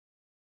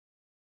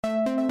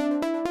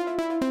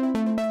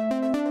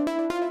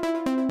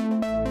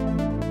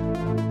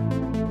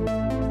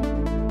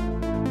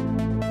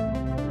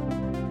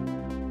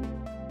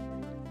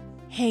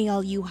Hey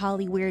all you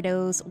Holly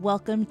weirdos,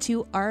 welcome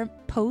to our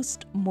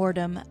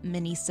post-mortem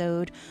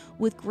minisode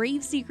with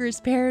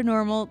Graveseekers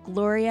Paranormal,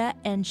 Gloria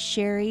and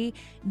Sherry.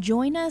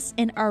 Join us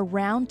in our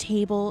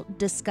roundtable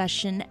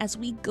discussion as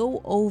we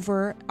go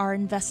over our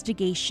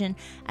investigation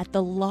at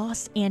the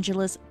Los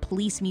Angeles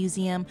Police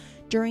Museum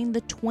during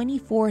the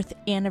 24th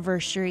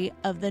anniversary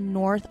of the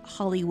North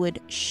Hollywood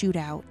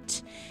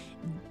shootout.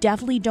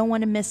 Definitely don't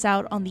want to miss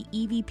out on the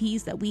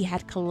EVPs that we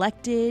had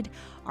collected,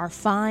 our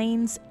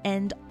finds,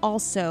 and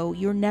also,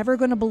 you're never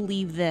going to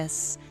believe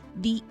this,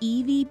 the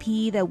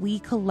EVP that we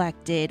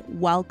collected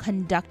while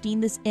conducting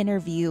this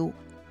interview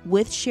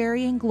with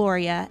Sherry and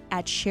Gloria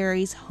at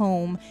Sherry's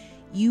home.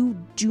 You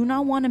do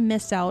not want to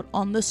miss out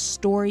on the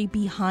story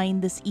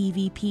behind this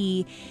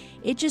EVP.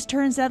 It just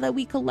turns out that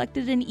we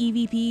collected an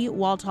EVP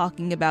while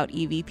talking about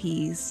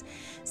EVPs.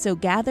 So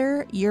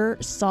gather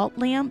your salt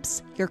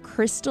lamps, your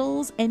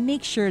crystals, and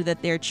make sure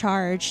that they're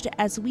charged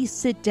as we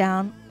sit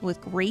down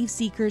with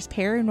Graveseekers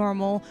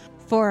Paranormal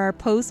for our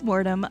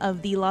post-mortem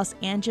of the Los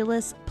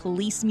Angeles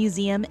Police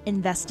Museum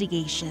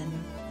investigation.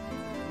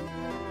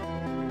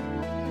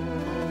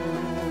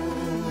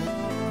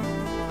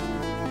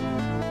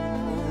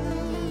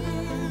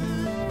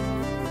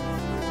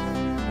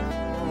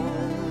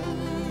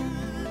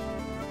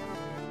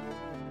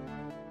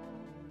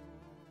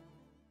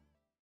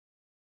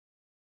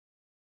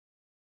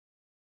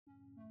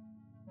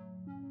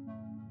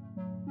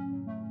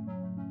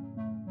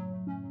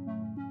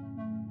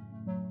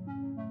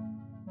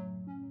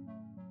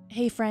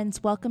 Hey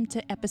friends, welcome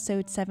to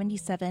episode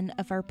 77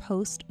 of our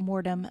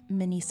post-mortem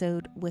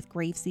minisode with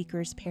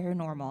Graveseekers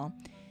Paranormal.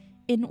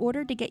 In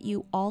order to get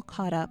you all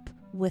caught up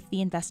with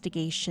the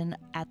investigation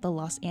at the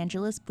Los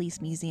Angeles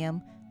Police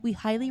Museum, we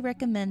highly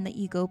recommend that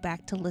you go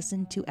back to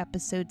listen to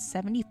episodes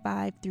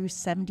 75 through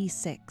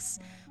 76,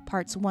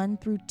 parts 1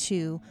 through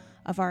 2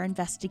 of our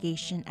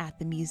investigation at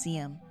the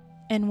museum.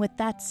 And with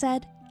that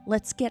said,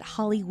 let's get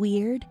Holly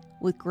weird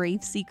with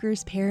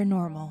Graveseekers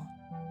Paranormal.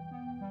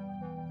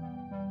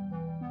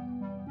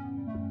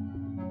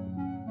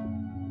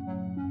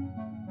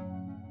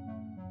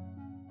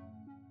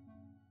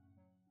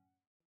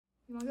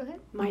 Go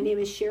ahead. My name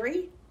is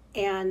Sherry,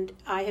 and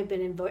I have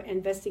been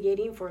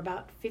investigating for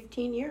about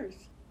 15 years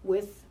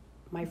with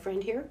my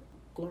friend here,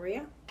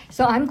 Gloria.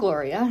 So I'm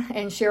Gloria,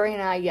 and Sherry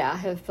and I,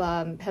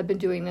 have been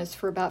doing this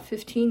for about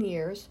 15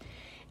 years,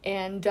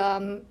 and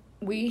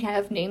we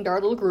have named our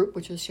little group,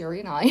 which is Sherry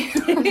and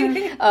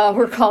I.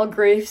 We're called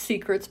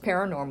Graveseekers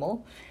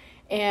Paranormal,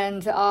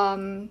 and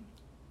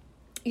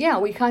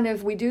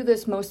we do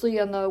this mostly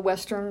in the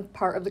western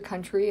part of the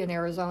country, in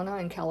Arizona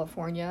and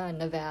California and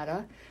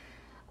Nevada.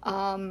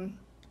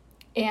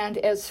 And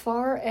as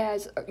far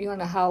as, you want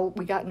to know how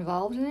we got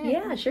involved in it?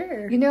 Yeah,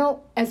 sure. You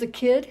know, as a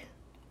kid,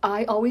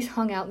 I always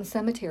hung out in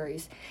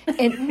cemeteries.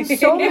 And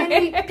so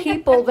many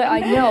people that I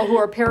know who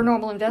are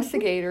paranormal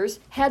investigators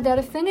had that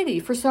affinity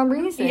for some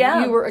reason.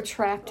 Yeah. You were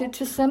attracted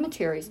to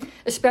cemeteries,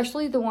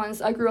 especially the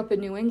ones, I grew up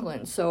in New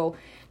England, so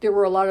there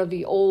were a lot of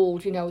the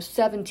old,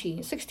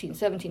 16, 17,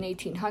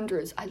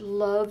 1800s. I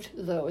loved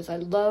those. I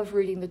loved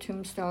reading the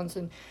tombstones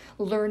and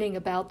learning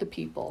about the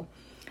people.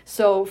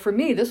 So for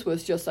me, this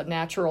was just a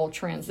natural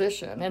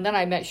transition. And then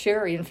I met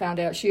Sherry and found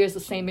out she has the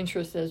same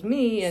interest as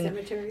me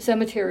in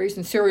cemeteries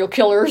and serial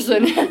killers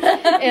and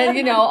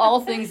all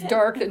things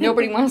dark that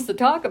nobody wants to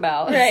talk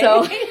about. Right.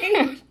 So,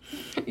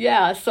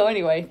 so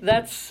anyway,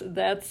 that's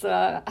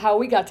how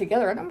we got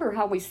together. I don't remember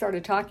how we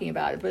started talking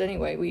about it, but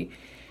anyway,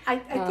 I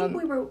think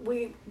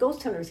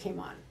Ghost Hunters came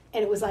on.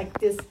 And it was like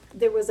this,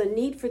 there was a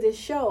need for this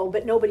show,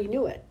 but nobody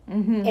knew it.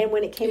 Mm-hmm. And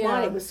when it came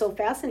on, it was so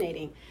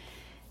fascinating.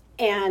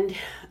 And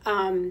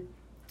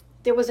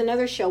there was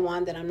another show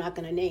on that I'm not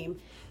going to name,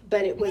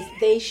 but it was,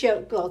 they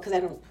showed, because I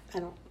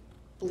don't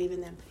believe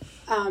in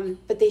them.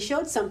 But they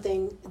showed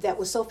something that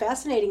was so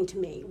fascinating to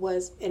me,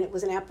 and it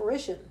was an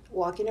apparition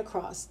walking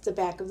across the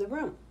back of the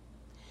room.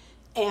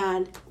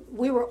 And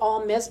we were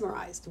all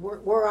mesmerized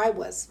where I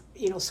was,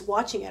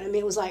 watching it. I mean,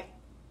 it was like,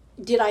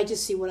 did I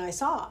just see what I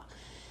saw?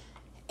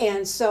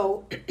 And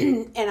so,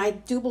 and I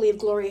do believe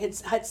Gloria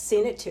had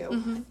seen it too.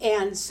 Mm-hmm.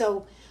 And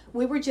so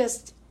we were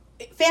just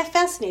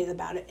fascinated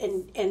about it,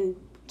 and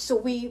so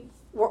we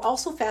were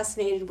also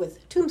fascinated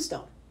with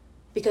Tombstone,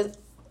 because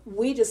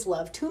we just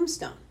love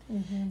Tombstone.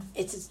 Mm-hmm.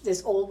 It's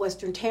this old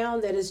western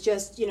town that is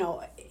just,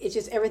 it's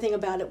just everything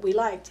about it we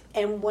liked.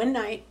 And one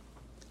night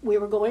we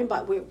were going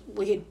by,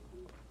 we had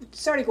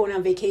started going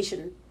on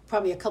vacation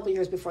probably a couple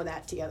years before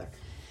that together,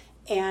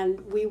 and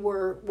we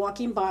were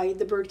walking by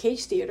the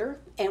Birdcage Theater,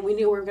 and we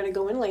knew we were going to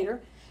go in later,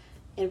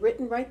 and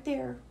written right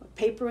there, a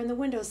paper in the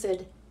window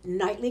said,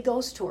 "Nightly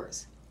Ghost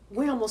Tours."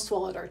 We almost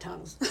swallowed our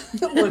tongues.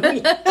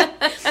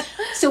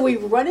 So we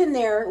run in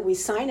there, we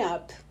sign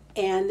up,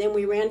 and then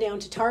we ran down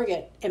to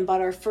Target and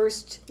bought our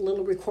first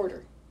little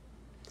recorder.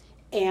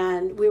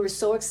 And we were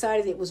so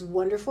excited. It was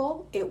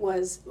wonderful. It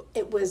was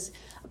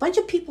a bunch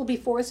of people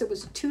before us. It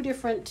was two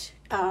different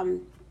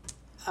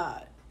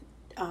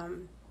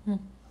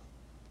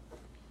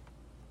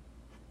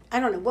I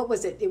don't know, what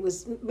was it? It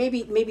was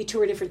maybe 2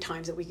 or different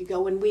times that we could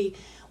go. And we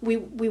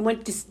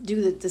went to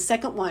do the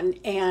second one,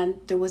 and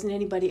there wasn't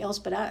anybody else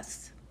but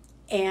us,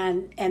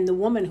 and the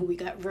woman who we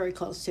got very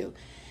close to.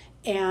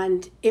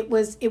 And it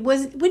was we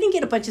didn't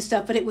get a bunch of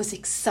stuff, but it was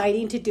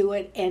exciting to do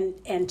it,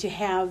 and to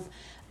have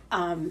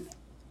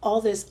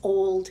all this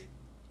old,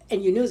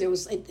 and you knew there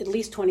was at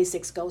least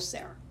 26 ghosts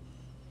there.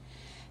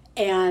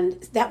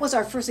 And that was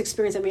our first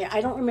experience. I mean, I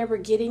don't remember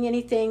getting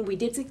anything. We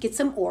did get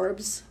some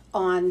orbs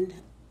on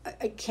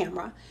a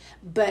camera,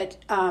 but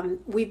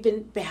we've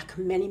been back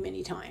many,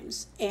 many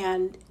times.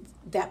 And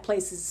that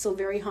place is so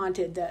very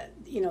haunted,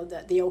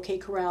 the OK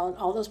Corral and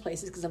all those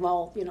places, because of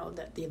all,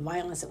 the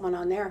violence that went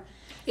on there.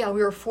 Yeah,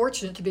 we were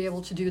fortunate to be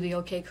able to do the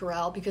OK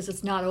Corral because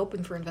it's not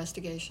open for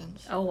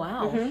investigations. Oh,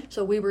 wow. Mm-hmm.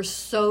 So we were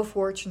so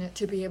fortunate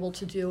to be able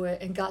to do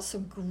it and got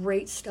some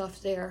great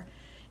stuff there.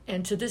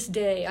 And to this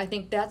day, I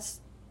think that's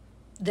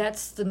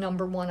the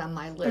number one on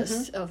my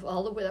list of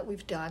all the way that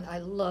we've done. I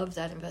love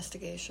that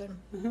investigation.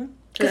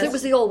 Because it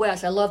was the Old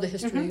West. I love the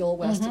history of the Old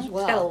West as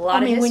well. Got a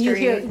lot of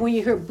history. when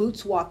you hear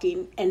boots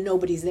walking and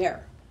nobody's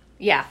there.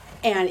 Yeah.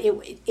 And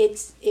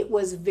it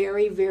was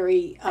very,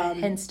 very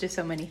Hence to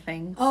so many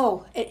things.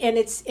 Oh, and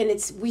it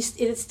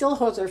still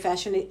holds our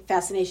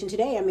fascination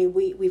today. I mean,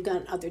 we've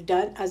done other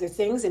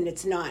things, and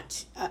it's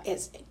not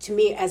to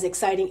me as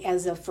exciting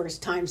as the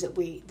first times that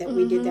we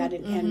did that,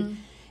 and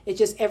it's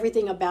just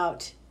everything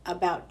about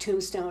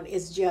Tombstone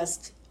is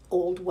just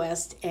Old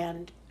West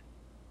and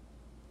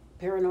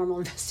paranormal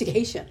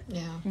investigation.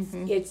 Yeah.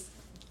 It's,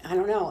 I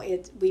don't know,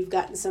 we've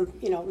gotten some,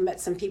 met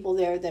some people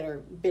there that are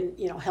been,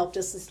 helped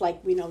us. It's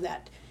like,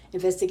 that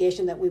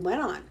investigation that we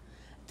went on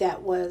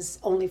that was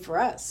only for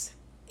us.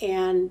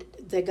 And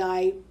the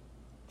guy,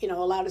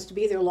 allowed us to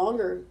be there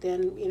longer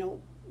than,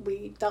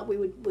 we thought we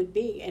would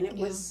be. And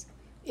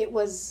it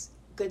was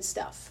good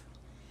stuff.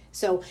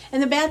 So,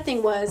 and the bad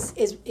thing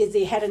is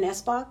they had an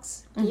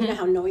S-box. You know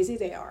how noisy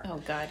they are. Oh,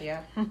 God,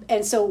 yeah.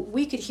 And so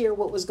we could hear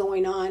what was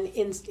going on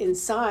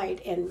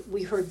inside, and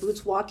we heard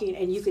boots walking,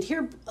 and you could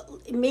hear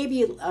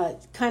maybe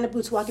kind of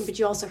boots walking, but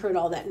you also heard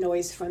all that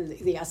noise from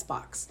the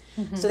S-box.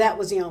 So that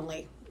was the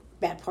only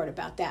bad part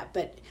about that.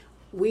 But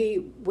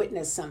we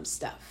witnessed some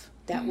stuff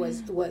that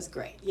was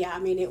great. Yeah, I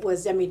mean,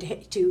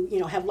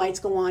 to have lights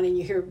go on and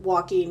you hear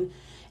walking,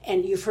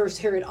 and you first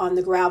hear it on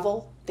the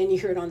gravel, then you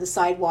hear it on the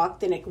sidewalk,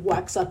 then it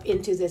walks up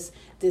into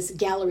this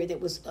gallery that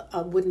was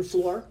a wooden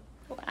floor.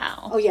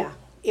 Wow. Oh yeah,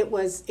 it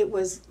was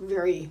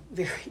very,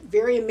 very,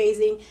 very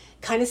amazing,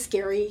 kind of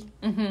scary,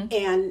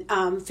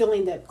 and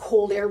feeling the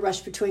cold air rush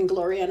between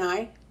Gloria and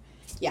I.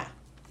 Yeah,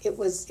 it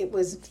was.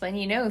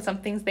 When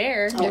something's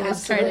there. Oh, They're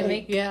just trying to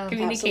make Yeah.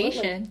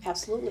 communication.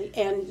 Absolutely.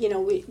 And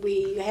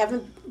we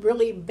haven't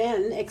really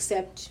been,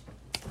 except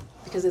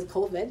because of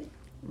COVID.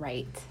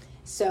 Right.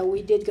 So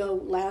we did go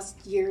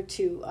last year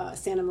to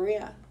Santa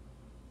Maria,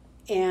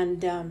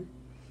 and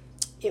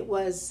it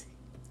was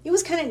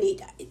kind of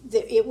neat.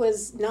 It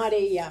was not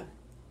a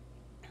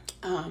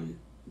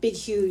big,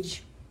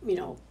 huge,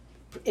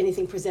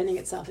 anything presenting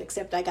itself,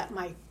 except I got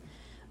my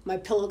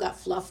pillow got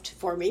fluffed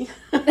for me,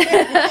 and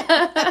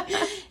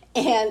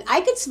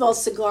I could smell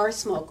cigar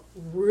smoke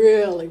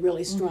really,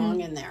 really strong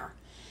in there,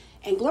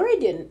 and Gloria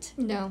didn't.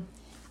 No.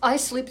 I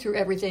sleep through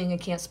everything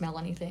and can't smell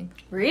anything.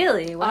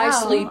 Really? Wow. I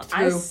sleep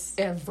through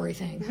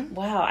everything.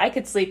 Wow, I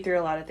could sleep through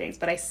a lot of things,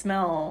 but I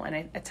smell, and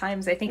at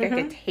times I think I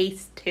could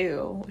taste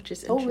too, which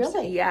is interesting. Oh,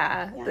 really?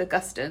 Yeah, the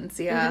gustance,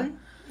 yeah.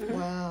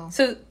 Wow.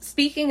 So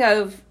speaking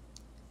of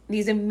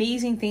these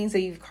amazing things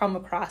that you've come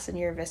across in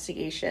your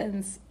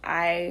investigations,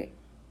 I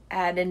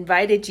had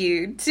invited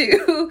you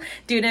to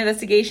do an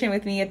investigation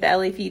with me at the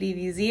LAPD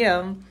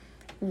Museum.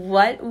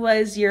 What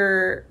were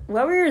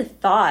your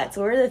thoughts?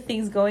 What were the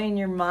things going in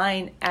your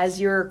mind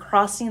as you're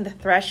crossing the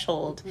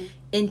threshold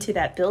into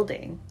that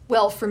building?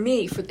 Well, for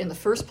me, in the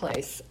first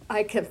place,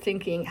 I kept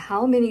thinking,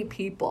 how many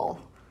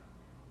people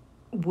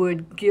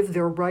would give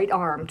their right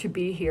arm to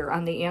be here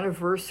on the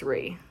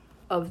anniversary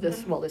of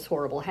this, this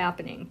horrible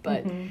happening,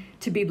 but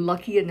to be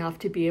lucky enough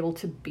to be able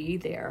to be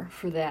there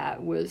for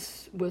that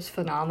was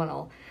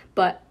phenomenal.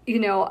 But,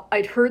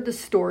 I'd heard the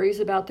stories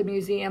about the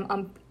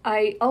museum.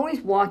 I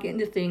always walk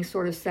into things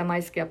sort of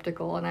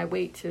semi-skeptical, and I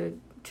wait to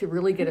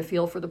really get a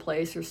feel for the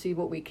place or see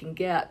what we can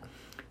get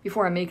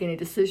before I make any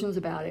decisions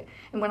about it.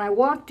 And when I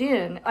walked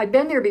in, I'd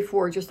been there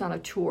before just on a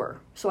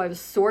tour, so I was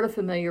sort of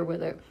familiar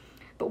with it.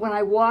 But when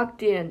I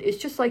walked in, it's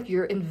just like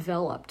you're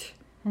enveloped.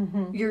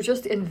 You're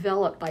just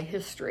enveloped by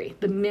history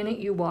the minute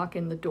you walk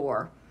in the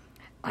door.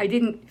 I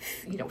didn't,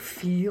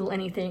 feel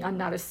anything. I'm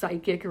not a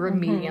psychic or a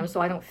medium,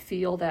 so I don't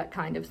feel that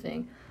kind of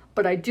thing.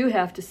 But I do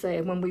have to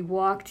say, when we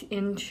walked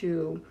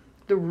into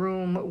the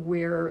room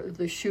where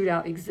the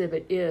shootout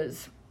exhibit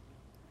is,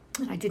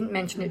 I didn't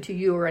mention it to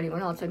you or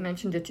anyone else, I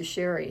mentioned it to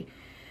Sherry,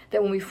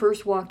 that when we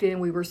first walked in,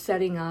 we were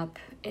setting up,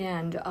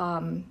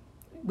 and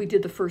we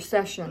did the first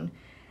session.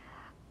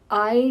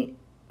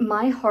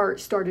 My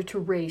heart started to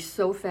race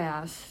so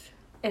fast,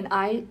 and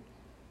I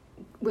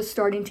was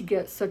starting to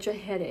get such a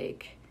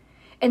headache.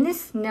 And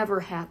this never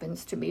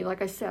happens to me.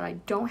 Like I said, I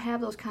don't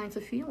have those kinds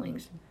of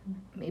feelings.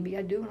 Maybe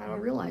I do and I don't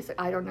realize it.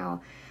 I don't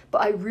know.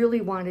 But I really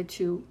wanted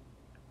to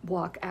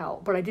walk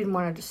out, but I didn't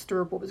want to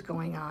disturb what was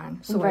going on.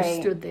 So I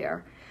stood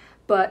there.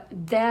 But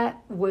that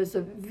was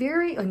a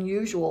very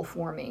unusual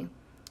for me,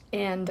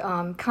 and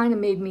kind of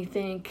made me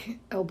think,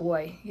 oh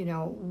boy,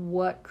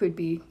 what could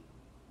be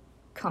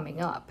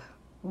coming up?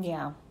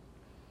 Yeah.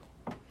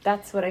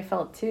 That's what I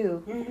felt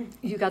too.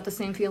 You got the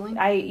same feeling?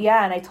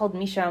 And I told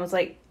Misha, I was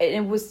like,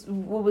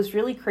 what was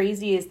really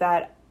crazy is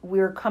that we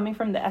were coming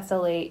from the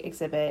SLA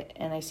exhibit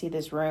and I see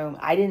this room.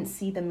 I didn't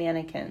see the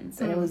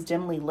mannequins and it was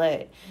dimly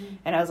lit.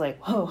 And I was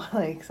like, whoa,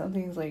 like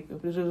something's like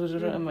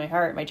in my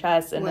heart, my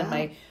chest. And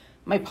then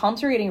my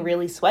palms are getting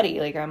really sweaty.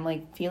 Like I'm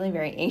like feeling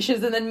very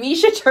anxious. And then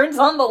Misha turns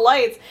on the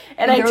lights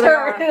and I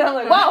turn and I'm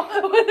like, wow.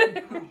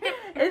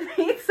 It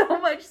makes so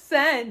much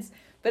sense.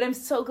 But I'm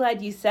so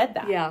glad you said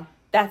that. Yeah.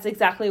 That's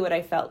exactly what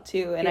I felt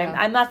too. And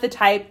I'm not the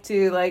type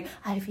to like,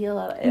 I feel,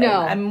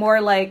 I'm more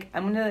like,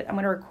 I'm going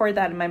to record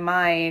that in my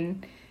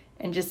mind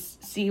and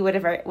just see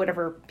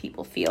whatever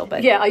people feel.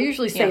 But I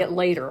usually say it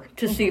later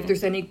to see if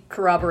there's any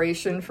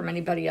corroboration from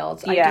anybody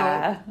else. I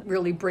don't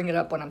really bring it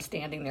up when I'm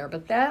standing there,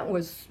 but that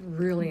was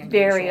really unusual.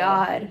 Very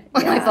odd.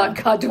 I thought,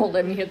 God, don't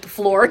let me hit the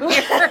floor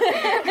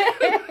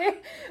here.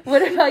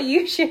 What about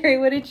you, Sherry?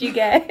 What did you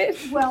get?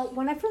 Well,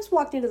 when I first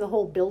walked into the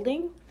whole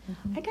building,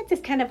 I got this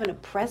kind of an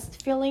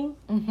oppressed feeling.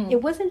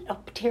 It wasn't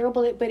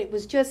terrible, but it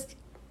was just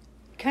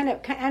kind of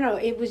I don't know.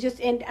 It was just,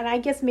 and I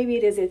guess maybe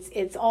it is.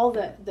 It's all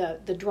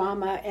the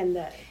drama and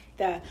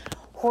the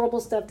horrible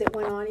stuff that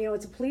went on.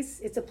 It's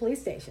a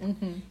police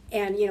station,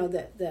 and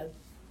the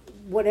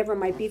whatever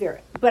might be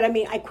there. But I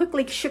mean, I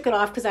quickly shook it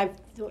off because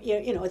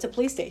it's a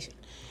police station.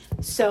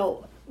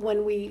 So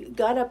when we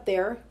got up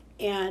there,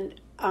 and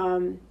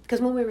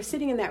because when we were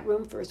sitting in that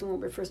room first, when we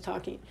were first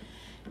talking,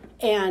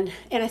 and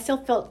I still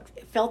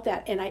felt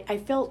that, and I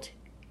felt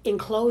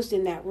enclosed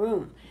in that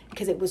room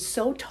because it was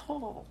so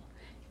tall,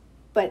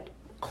 but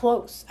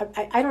close.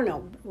 I don't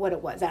know what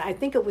it was. I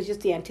think it was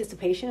just the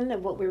anticipation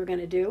of what we were going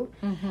to do.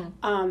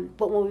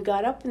 But when we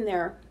got up in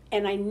there,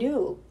 and I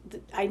knew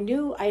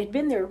I had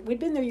been there. We'd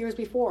been there years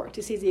before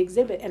to see the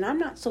exhibit, and I'm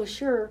not so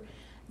sure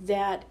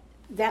that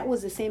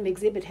was the same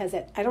exhibit as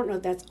that. I don't know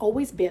if that's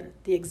always been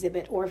the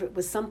exhibit or if it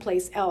was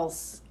someplace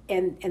else,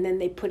 and then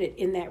they put it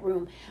in that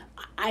room.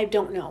 I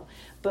don't know.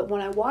 But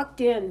when I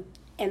walked in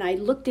and I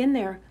looked in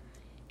there,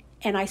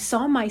 and I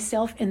saw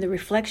myself in the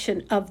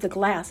reflection of the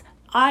glass,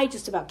 I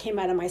just about came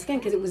out of my skin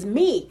because it was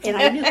me, and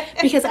I knew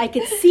because I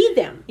could see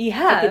them.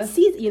 I could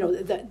see,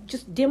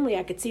 just dimly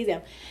I could see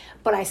them,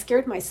 but I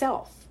scared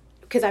myself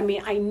because I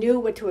knew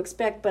what to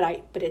expect, but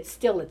it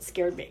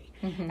scared me.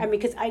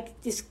 Because I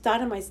just thought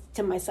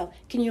to myself,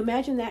 can you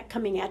imagine that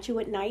coming at you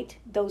at night?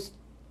 Those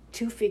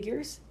two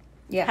figures,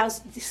 how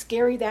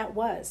scary that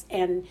was,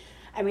 and.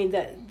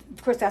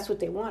 Of course, that's what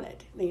they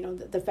wanted.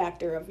 The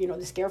factor of,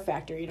 the scare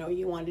factor.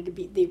 You wanted to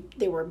be.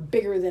 They were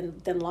bigger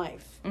than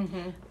life.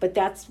 But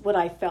that's what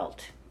I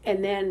felt,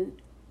 and then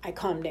I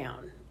calmed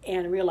down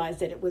and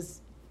realized that it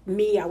was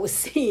me I was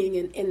seeing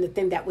in the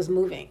thing that was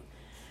moving.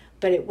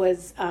 But it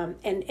was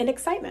and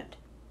excitement.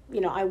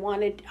 I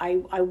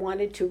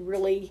wanted to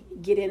really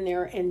get in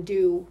there and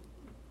do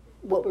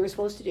what we were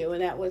supposed to do,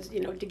 and that was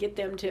to get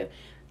them to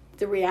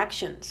the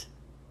reactions,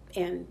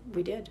 and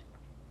we did.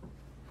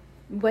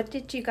 What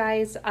did you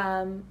guys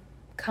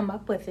come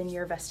up with in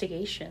your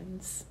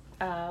investigations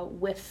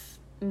with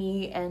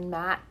me and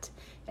Matt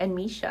and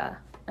Misha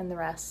and the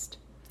rest?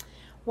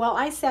 Well,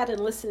 I sat and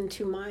listened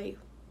to my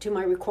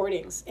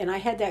recordings, and I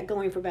had that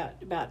going for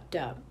about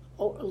a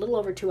little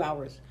over 2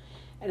 hours,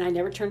 and I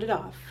never turned it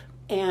off.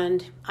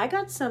 And I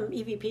got some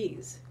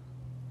EVPs.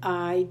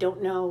 I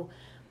don't know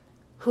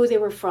who they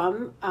were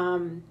from,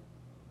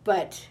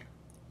 but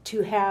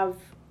to have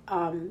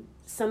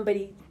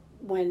somebody.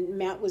 When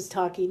Matt was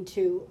talking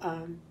to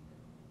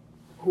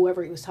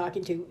whoever he was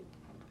talking to,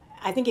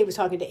 I think he was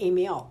talking to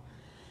Amy L.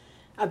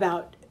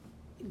 about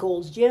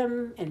Gold's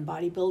Gym and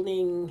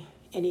bodybuilding,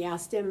 and he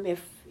asked him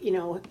if,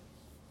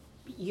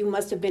 you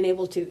must have been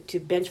able to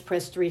bench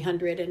press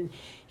 300, and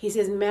he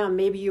says, ma'am,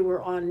 maybe you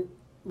were on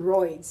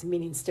roids,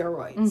 meaning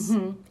steroids.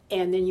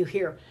 And then you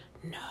hear,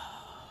 no,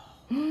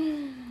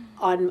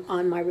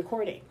 on my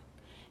recording.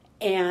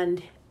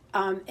 And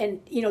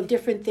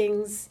different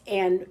things,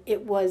 and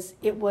it was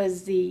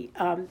the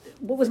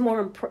what was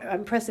more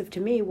impressive to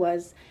me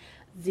was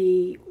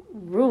the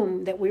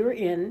room that we were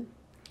in.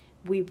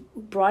 We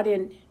brought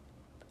in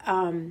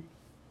I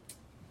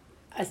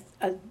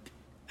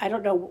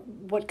don't know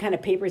what kind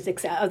of papers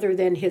other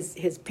than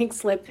his pink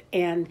slip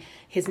and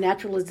his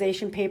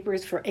naturalization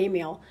papers for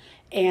Emil,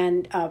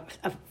 and a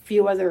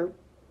few other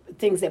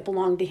things that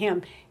belonged to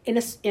him in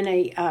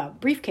a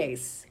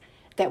briefcase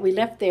that we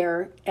left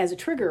there as a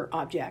trigger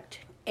object,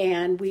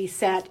 and we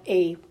sat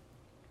a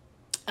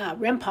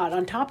REM pod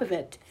on top of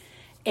it,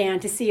 and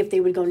to see if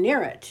they would go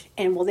near it.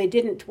 And well, they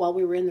didn't while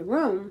we were in the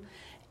room.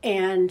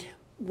 And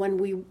when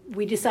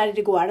we decided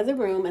to go out of the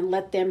room and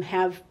let them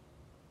have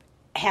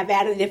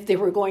at it if they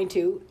were going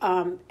to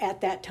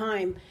at that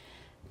time,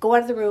 go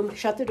out of the room,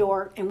 shut the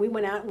door, and we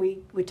went out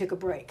and we took a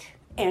break.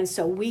 And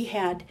so we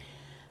had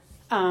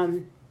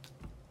the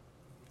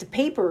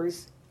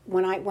papers,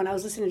 when I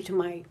was listening to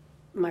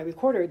my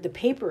recorder, the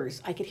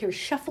papers, I could hear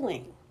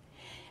shuffling.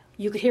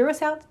 You could hear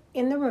us out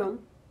in the room,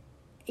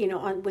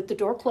 with the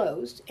door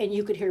closed, and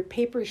you could hear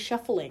papers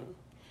shuffling,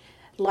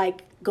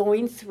 like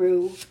going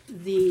through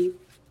the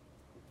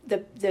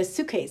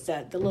suitcase,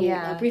 the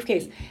little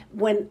briefcase.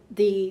 When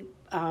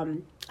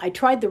I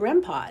tried the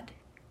REM pod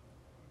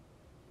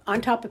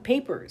on top of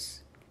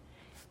papers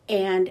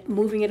and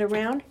moving it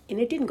around, and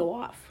it didn't go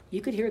off.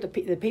 You could hear the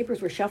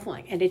papers were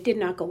shuffling, and it did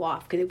not go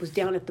off because it was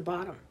down at the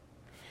bottom.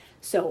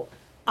 So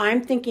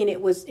I'm thinking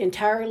it was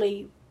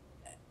entirely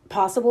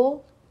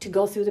possible to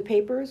go through the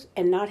papers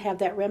and not have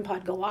that REM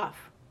pod go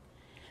off.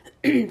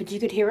 But you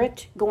could hear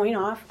it going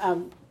off,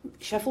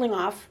 shuffling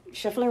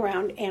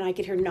around, and I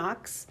could hear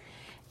knocks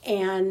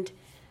and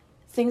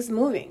things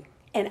moving.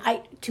 And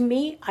I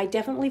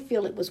definitely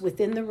feel it was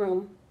within the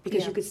room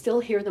because you could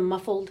still hear the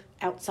muffled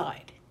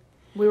outside.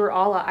 We were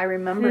all, I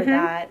remember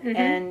that. Mm-hmm.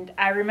 And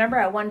I remember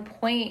at one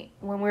point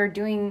when we were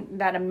doing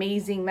that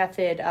amazing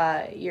method,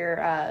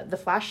 the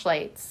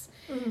flashlights,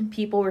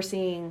 people were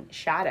seeing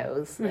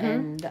shadows.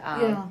 And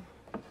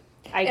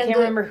I can't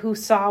remember who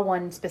saw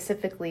one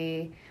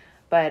specifically,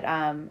 but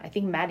I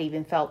think Matt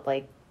even felt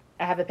like,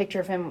 I have a picture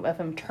of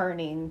him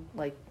turning,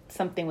 like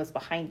something was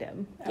behind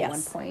him at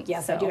one point.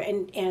 Yes, so. I do.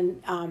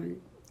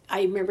 And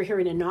I remember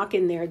hearing a knock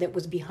in there that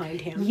was behind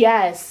him.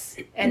 Yes,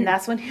 and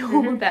that's when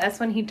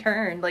he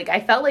turned. Like I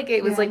felt like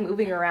it was like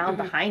moving around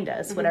behind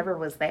us, whatever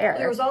was there.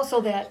 There was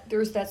also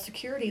there's that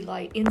security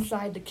light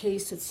inside the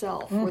case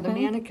itself where the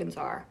mannequins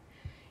are,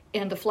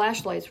 and the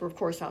flashlights were of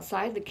course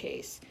outside the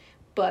case.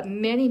 But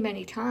many,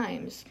 many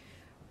times,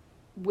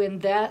 when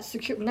that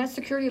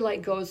security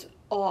light goes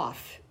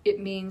off, it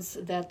means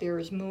that there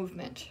is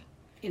movement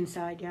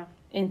inside. Yeah.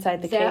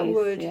 Inside the case. That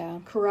would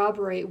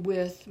corroborate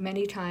with,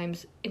 many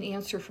times, an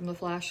answer from the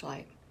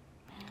flashlight.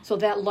 So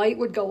that light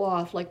would go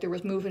off like there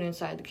was movement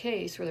inside the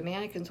case where the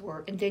mannequins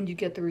were, and then you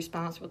get the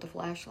response with the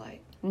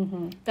flashlight.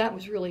 Mm-hmm. That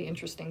was really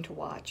interesting to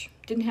watch.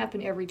 Didn't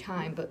happen every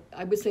time, but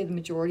I would say the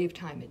majority of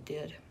time it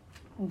did.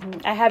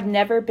 Mm-hmm. I have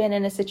never been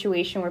in a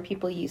situation where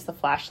people use the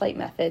flashlight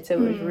method, so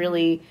it was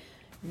really,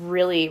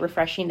 really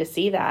refreshing to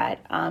see that.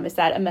 Is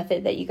that a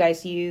method that you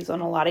guys use on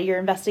a lot of your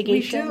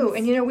investigations? We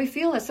do, and we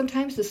feel that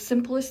sometimes the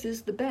simplest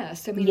is the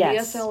best. I mean, the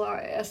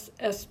SLS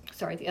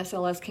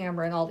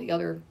camera and all the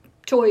other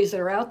toys that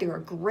are out there are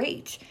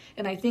great,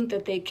 and I think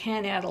that they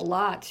can add a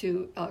lot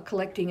to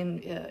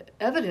collecting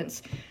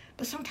evidence.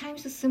 But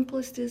sometimes the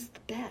simplest is the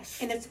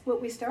best. And it's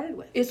what we started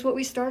with. It's what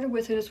we started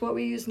with, and it's what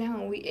we use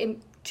now.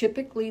 And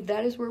typically,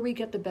 that is where we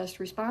get the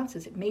best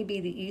responses. It may be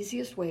the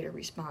easiest way to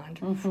respond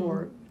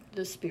for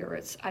the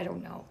spirits. I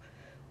don't know.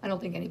 I don't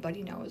think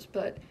anybody knows.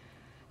 But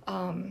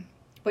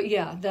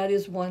yeah, that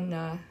is one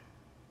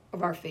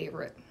of our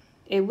favorite.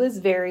 It was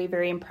very,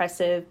 very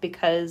impressive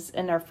because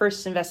in our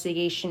first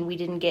investigation, we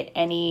didn't get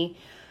any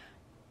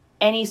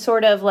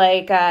sort of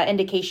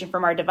indication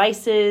from our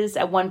devices.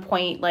 At one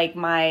point,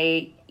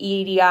 my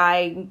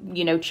EDI,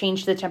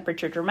 changed the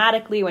temperature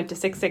dramatically, went to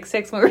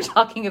 666 when we were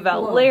talking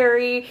about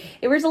Larry.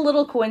 It was a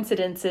little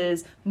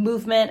coincidences,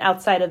 movement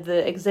outside of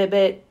the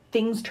exhibit,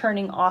 things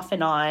turning off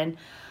and on.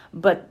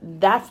 But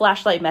that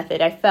flashlight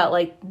method, I felt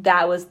like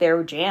that was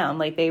their jam.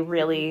 Like they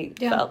really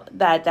felt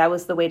that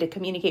was the way to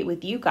communicate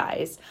with you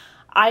guys.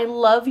 I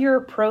love your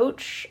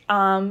approach.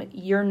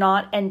 You're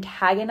not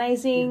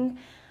antagonizing.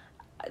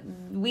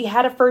 We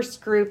had a first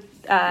group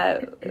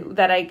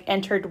that I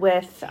entered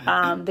with.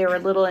 They were a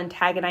little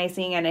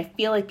antagonizing, and I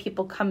feel like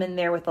people come in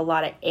there with a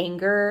lot of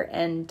anger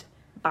and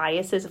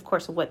biases, of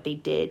course, of what they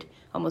did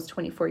almost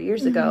 24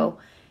 years ago.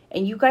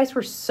 And you guys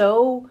were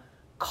so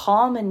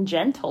calm and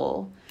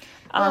gentle.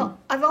 Well,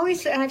 I've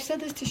always said, and I've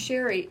said this to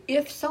Sherry,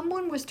 if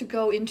someone was to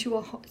go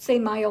into say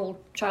my old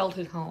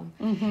childhood home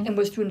and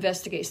was to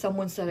investigate,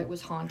 someone said it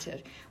was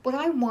haunted, would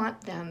I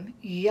want them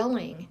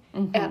yelling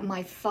at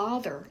my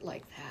father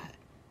like that?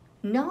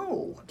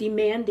 No.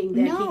 Demanding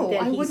that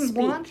I wouldn't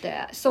want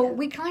that. So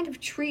we kind of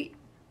treat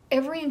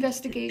every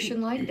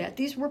investigation like that.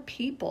 These were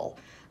people.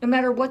 No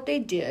matter what they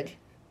did,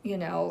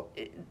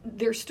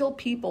 they're still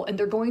people, and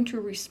they're going to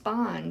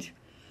respond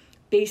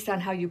based on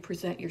how you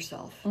present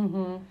yourself.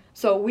 Mm-hmm.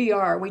 So we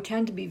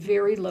tend to be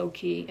very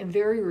low-key and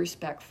very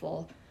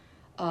respectful.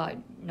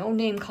 No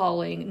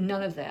name-calling,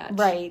 none of that.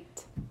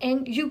 Right.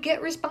 And you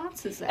get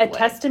responses that way. A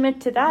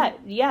testament to that,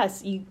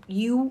 yes.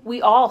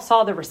 We all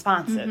saw the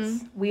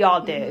responses. We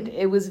all did.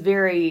 It was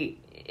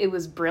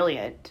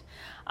brilliant.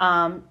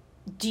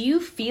 Do you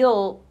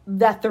feel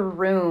that the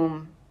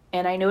room,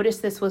 and I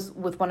noticed this was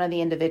with one of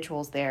the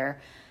individuals there,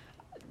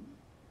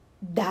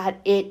 that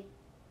it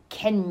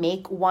can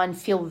make one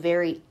feel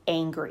very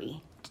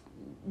angry?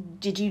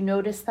 Did you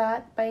notice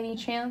that by any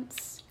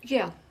chance?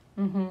 Yeah.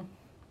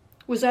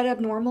 Was that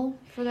abnormal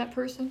for that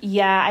person?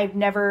 Yeah, I've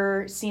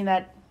never seen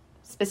that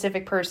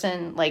specific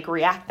person like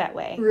react that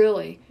way.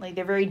 Really? Like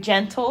they're very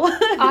gentle.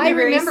 I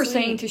remember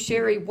saying to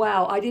Sherry,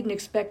 wow, I didn't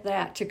expect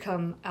that to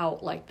come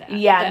out like that.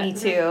 Yeah, me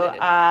too.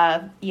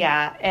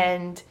 Yeah.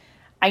 And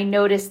I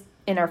noticed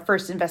in our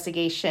first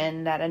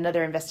investigation that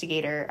another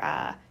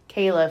investigator,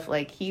 Caleb,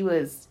 like he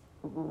was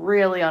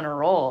really on a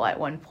roll at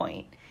one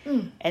point.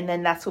 And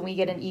then that's when we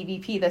get an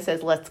EVP that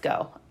says, let's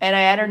go. And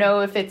I don't know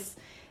if it's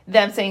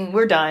them saying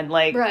we're done,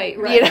 like, right.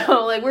 You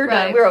know, like we're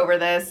done, we're over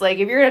this. Like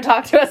if you're going to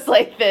talk to us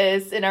like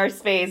this in our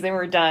space, then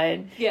we're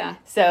done. Yeah.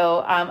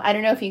 So I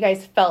don't know if you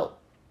guys felt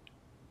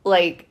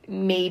like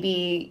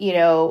maybe, you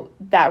know,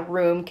 that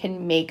room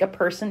can make a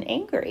person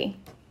angry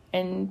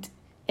and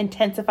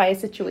intensify a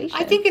situation.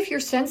 I think if you're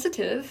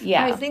sensitive,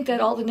 yeah. I think that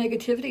all the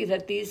negativity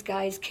that these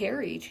guys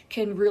carried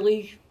can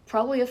really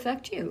probably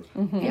affect you.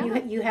 Mm-hmm.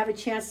 And you have a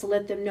chance to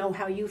let them know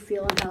how you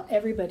feel and how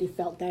everybody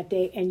felt that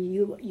day, and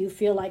you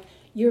feel like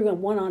you're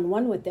going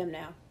one-on-one with them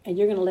now, and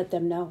you're going to let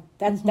them know.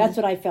 That's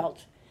what I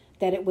felt,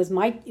 that it was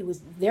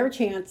their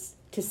chance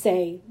to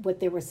say what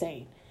they were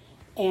saying,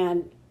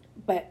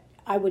 but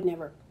I would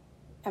never.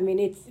 I mean,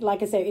 it's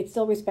like I say, it's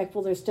still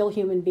respectful. They're still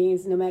human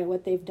beings, no matter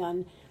what they've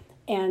done,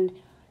 and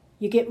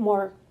you get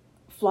more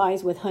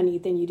flies with honey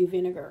than you do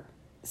vinegar.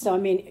 So I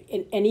mean,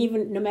 and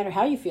even no matter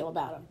how you feel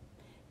about them.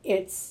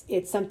 It's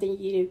something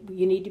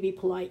you need to be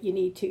polite. You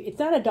need to. It's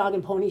not a dog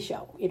and pony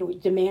show. You know,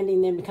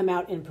 demanding them to come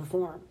out and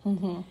perform.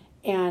 Mm-hmm.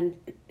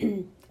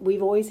 And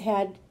we've always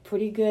had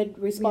pretty good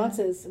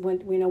responses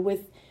when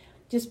with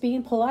just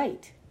being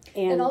polite.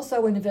 And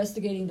also in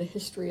investigating the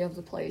history of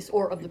the place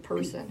or of the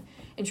person,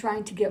 and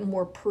trying to get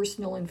more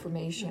personal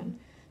information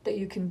that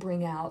you can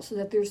bring out, so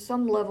that there's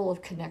some level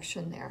of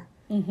connection there.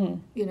 Mm-hmm.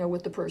 You know,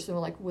 with the person,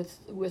 like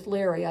with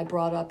Larry, I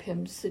brought up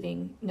him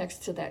sitting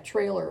next to that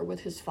trailer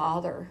with his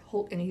father,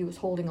 and he was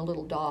holding a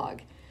little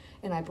dog,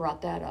 and I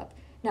brought that up.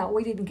 Now,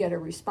 we didn't get a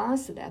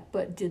response to that,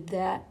 but did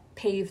that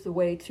pave the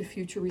way to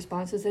future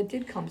responses that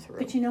did come through?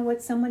 But you know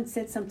what? Someone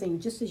said something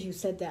just as you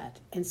said that,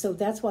 and so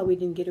that's why we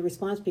didn't get a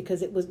response,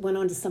 because it went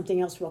on to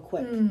something else real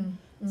quick.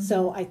 Mm-hmm.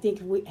 So I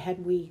think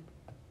had we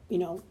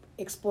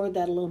explored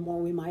that a little more,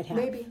 we might have.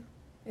 Maybe.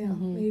 Yeah,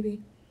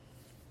 maybe.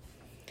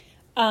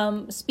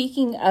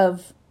 Speaking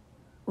of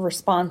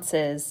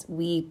responses,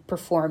 we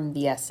perform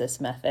the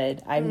Estes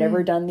method. I've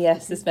never done the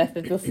Estes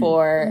method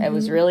before. I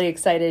was really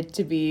excited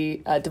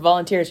to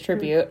volunteer as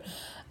tribute.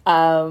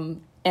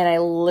 And I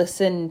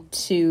listened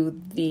to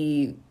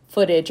the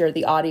footage or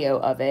the audio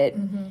of it.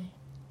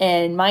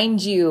 And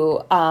mind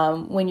you,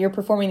 when you're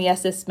performing the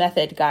Estes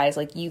method, guys,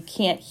 like you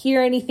can't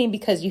hear anything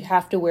because you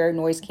have to wear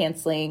noise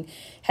canceling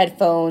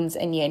headphones,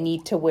 and you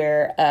need to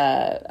wear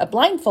a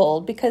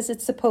blindfold because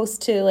it's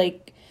supposed to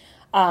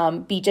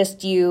be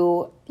just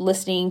you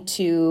listening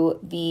to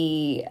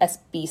the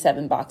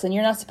SB7 box, and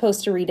you're not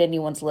supposed to read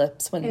anyone's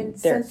lips when and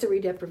they're sensory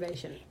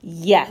deprivation.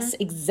 Yes,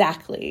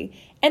 exactly.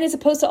 And it's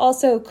supposed to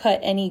also cut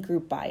any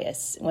group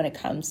bias when it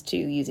comes to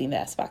using the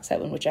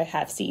SBox7, which I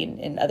have seen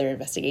in other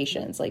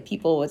investigations. Like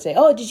people would say,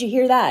 "Oh, did you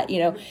hear that?"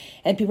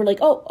 And people are like,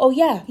 "Oh,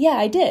 yeah,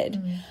 I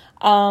did."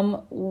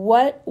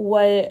 What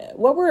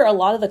were a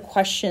lot of the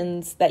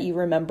questions that you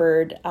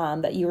remembered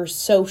that you were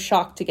so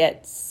shocked to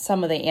get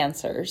some of the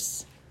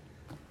answers?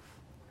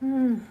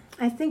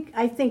 I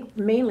think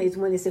mainly is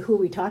when they said, "Who are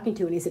we talking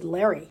to?" and he said,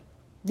 "Larry."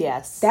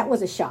 Yes, that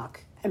was a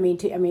shock. I mean,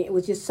 it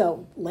was just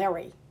so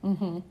Larry.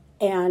 Mm-hmm.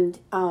 And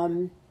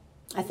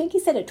I think he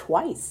said it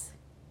twice,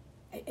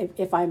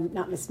 if I'm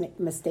not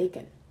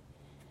mistaken.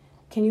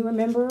 Can you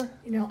remember?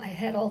 I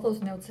had all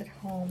those notes at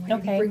home. I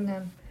didn't bring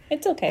them.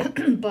 It's okay.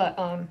 But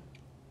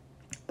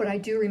I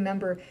do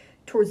remember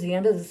towards the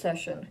end of the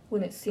session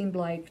when it seemed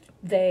like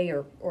they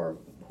or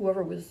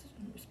whoever was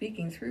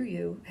speaking through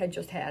you had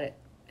just had it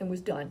and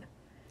was done,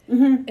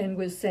 and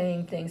was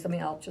saying things. I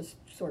mean, I'll just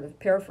sort of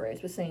paraphrase,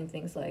 but saying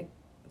things like,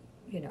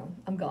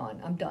 "I'm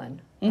gone, I'm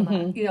done,"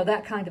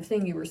 that kind of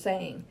thing you were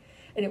saying.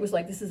 And it was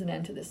like, this is an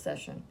end to this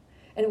session.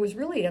 And it was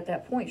really at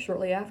that point,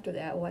 shortly after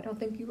that, I don't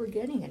think you were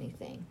getting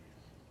anything.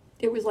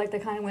 It was like they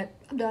kind of went,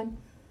 "I'm done."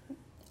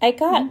 I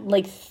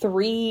got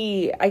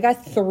three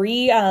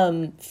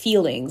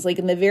feelings. Like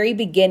in the very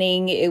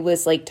beginning, it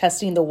was like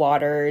testing the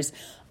waters.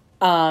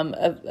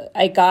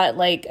 I got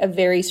like a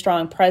very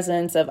strong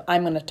presence of,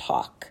 I'm going to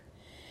talk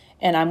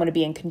and I'm going to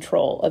be in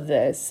control of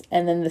this.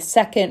 And then the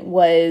second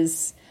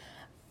was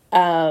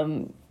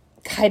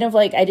kind of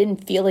like, I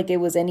didn't feel like it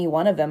was any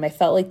one of them. I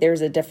felt like there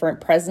was a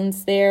different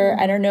presence there.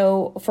 I don't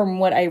know, from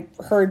what I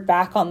heard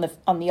back on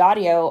the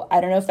audio, I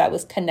don't know if that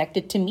was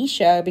connected to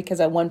Misha, because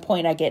at one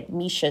point I get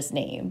Misha's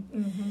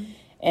name.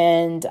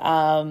 And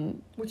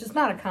which is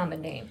not a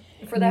common name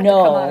for that to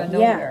come out of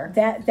nowhere.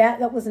 Yeah,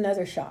 that was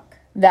another shock.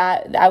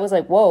 That I was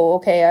like, whoa,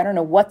 okay, I don't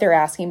know what they're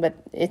asking, but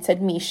it said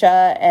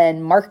Misha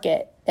and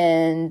Market,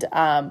 and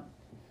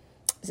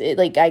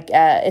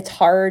it's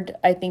hard,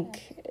 I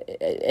think.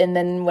 And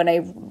then when I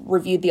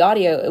reviewed the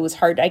audio, it was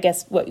hard. I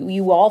guess what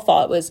you all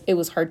thought was it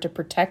was hard to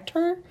protect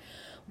her.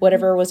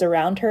 Whatever was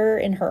around her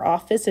in her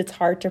office, it's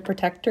hard to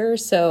protect her.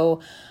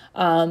 So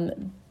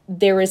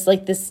there was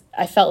like this,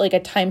 I felt like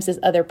at times this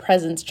other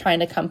presence trying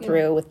to come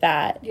through with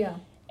that. Yeah.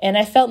 And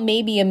I felt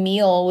maybe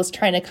Emil was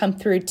trying to come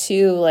through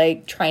too,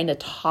 like trying to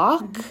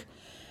talk.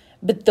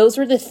 But those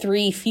were the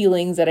three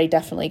feelings that I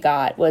definitely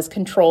got, was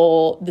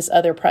control, this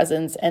other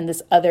presence, and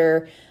this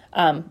other,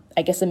 I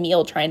guess,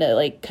 Emil trying to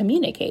like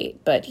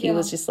communicate. But he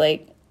was just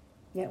like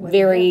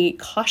very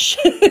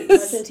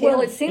cautious. Well,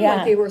 it seemed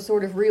like they were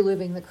sort of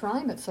reliving the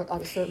crime at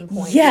a certain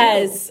point.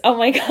 Yes. Too. Oh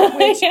my God.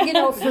 Which,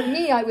 for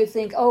me, I would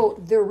think, oh,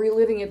 they're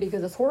reliving it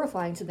because it's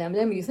horrifying to them. And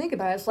then when you think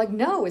about it, it's like,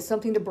 no, it's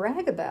something to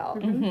brag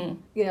about. Mm-hmm.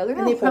 They're not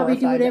and they probably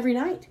do it every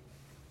night.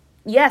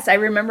 Yes, I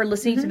remember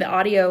listening to the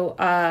audio.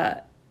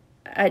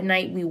 At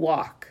night we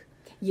walk.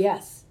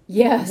 Yes.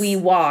 We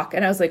walk,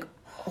 and I was like,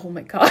 oh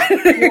my God,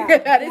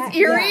 that is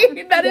eerie.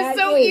 Yeah. That is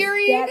so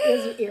eerie. That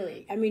is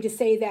eerie. I mean, to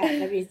say that,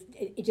 I mean,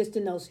 it just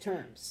in those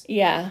terms.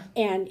 Yeah.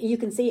 And you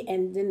can see,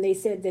 and then they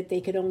said that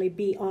they could only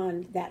be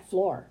on that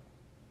floor.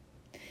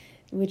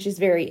 Which is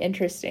very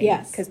interesting.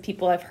 Yes. Because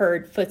people have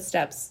heard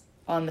footsteps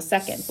on the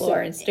second floor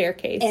and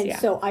staircase. And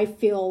so I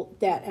feel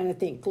that, and I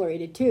think Gloria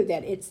did too,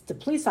 that it's the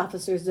police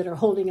officers that are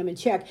holding them in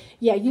check.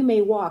 Yeah, you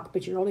may walk,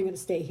 but you're only going to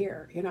stay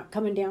here. You're not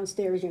coming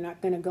downstairs. You're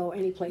not going to go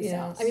anyplace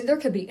else. I mean, there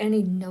could be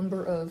any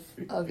number of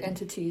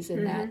entities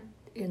in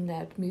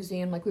that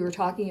museum, like we were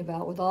talking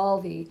about, with all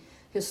the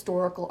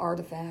historical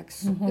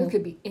artifacts. There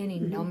could be any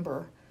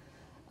number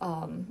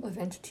of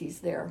entities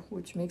there,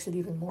 which makes it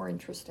even more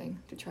interesting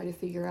to try to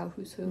figure out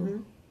who's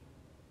who.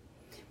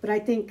 But I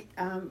think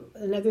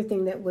another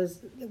thing that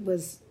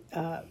was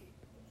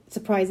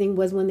surprising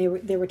was when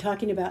they were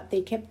talking about,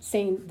 they kept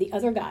saying the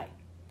other guy,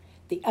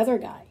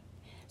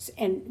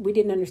 and we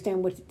didn't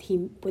understand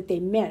what they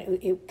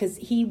meant, because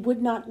he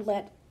would not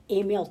let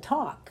Emil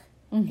talk,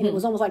 and it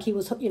was almost like he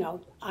was,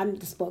 I'm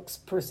the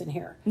spokesperson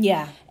here.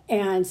 Yeah.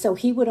 And so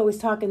he would always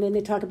talk, and then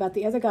they talk about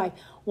the other guy.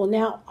 Well,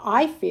 now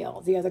I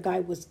feel the other guy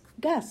was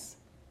Gus.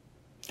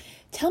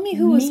 Tell me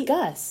who was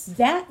Gus.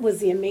 That was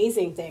the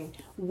amazing thing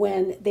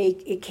when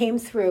it came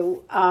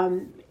through,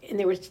 and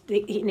he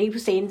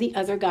was saying the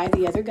other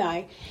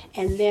guy,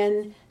 and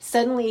then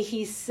suddenly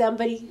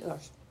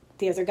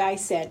the other guy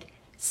said,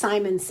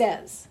 Simon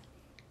Says.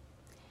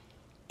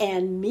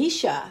 And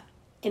Misha,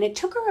 and it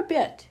took her a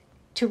bit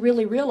to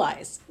really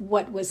realize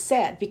what was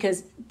said,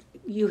 because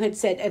you had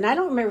said, and I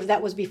don't remember if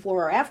that was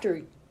before or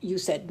after you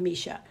said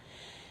Misha,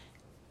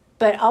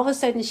 but all of a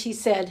sudden she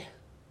said,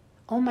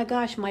 oh my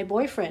gosh, my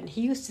boyfriend,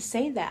 he used to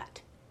say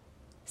that.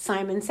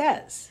 Simon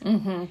Says.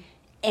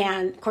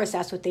 And of course,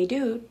 that's what they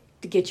do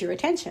to get your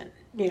attention.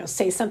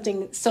 Say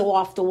something so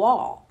off the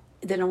wall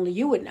that only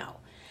you would know.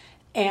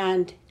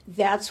 And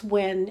that's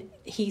when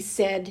he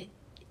said,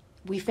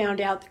 we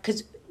found out,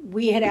 because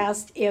we had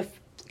asked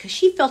because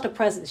she felt a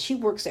presence. She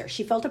works there.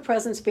 She felt a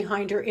presence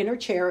behind her in her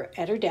chair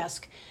at her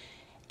desk.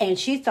 And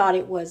she thought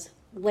it was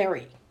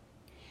Larry,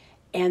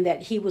 and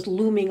that he was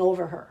looming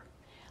over her.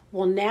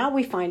 Well, now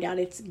we find out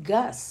it's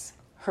Gus,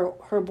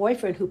 her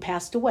boyfriend, who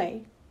passed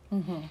away.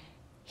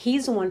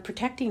 He's the one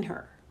protecting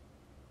her.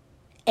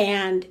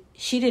 And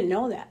she didn't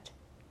know that,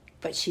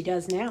 but she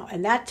does now.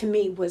 And that to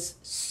me was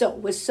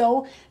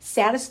so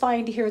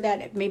satisfying to hear that.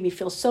 It made me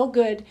feel so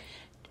good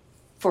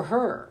for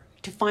her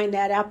to find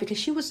that out, because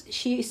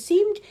she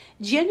seemed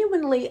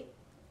genuinely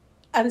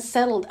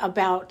unsettled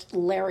about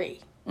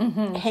Larry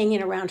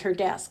hanging around her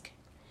desk.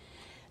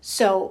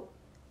 So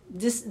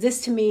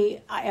this to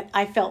me,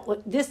 I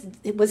felt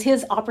it was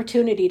his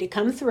opportunity to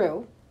come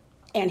through,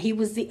 and he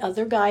was the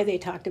other guy they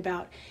talked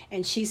about,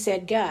 and she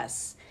said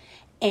Gus,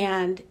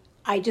 and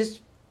I just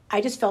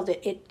felt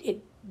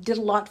it did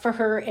a lot for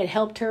her. It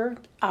helped her.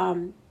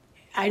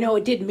 I know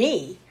it did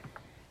me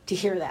to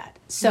hear that.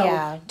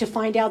 So to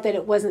find out that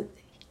it wasn't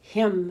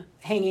him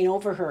hanging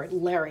over her,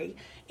 Larry,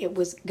 it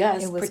was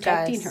Gus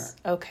protecting her.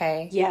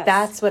 Okay, yes,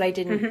 that's what I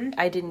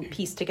didn't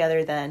piece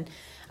together then.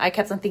 I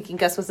kept on thinking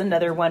Gus was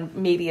another one,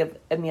 maybe of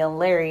Emil and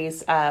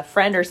Larry's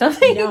friend or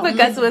something, but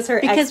Gus was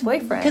her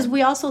ex-boyfriend. Because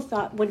we also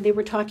thought when they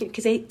were talking,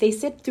 because they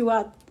said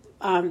throughout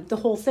the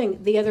whole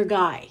thing, the other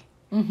guy.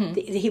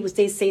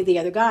 They say the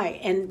other guy,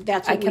 and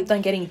that's what I kept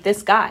on getting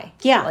this guy.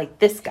 Yeah, like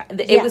this guy.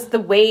 It was the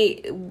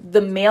way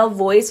the male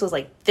voice was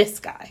like this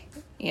guy.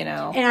 And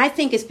I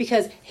think it's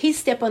because he's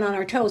stepping on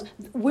our toes.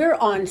 We're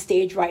on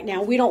stage right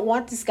now. We don't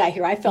want this guy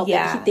here. I felt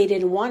that they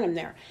didn't want him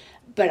there.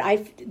 But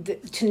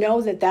to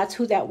know that that's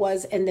who that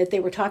was, and that they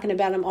were talking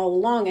about him all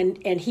along,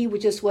 and he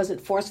just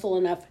wasn't forceful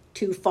enough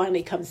to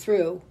finally come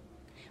through,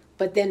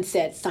 but then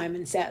said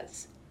Simon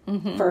Says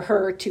for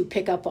her to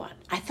pick up on.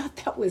 I thought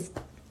that was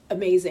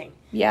amazing.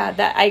 Yeah,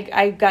 that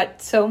I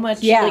got so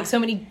much, like so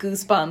many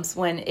goosebumps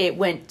when it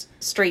went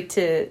straight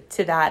to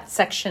that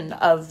section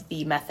of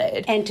the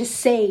method. And to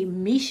say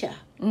Misha,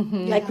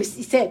 like we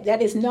said,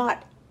 that is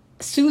not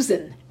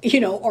Susan,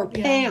 or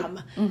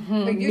Pam.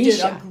 But you Misha.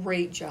 did a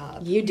great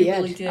job. You did.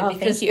 Really did. Oh,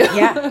 because thank you.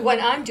 Yeah.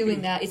 when I'm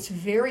doing that, it's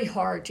very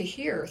hard to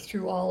hear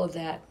through all of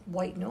that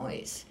white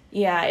noise.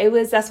 Yeah, it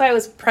was. That's why I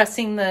was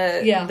pressing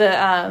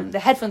the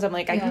headphones. I'm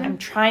like, I'm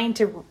trying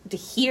to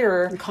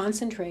hear And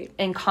concentrate.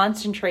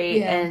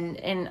 Yeah.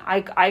 and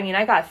I mean,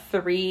 I got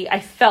three. I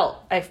felt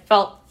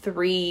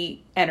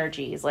three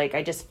energies. Like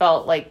I just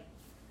felt like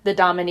the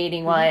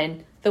dominating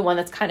one, the one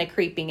that's kind of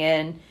creeping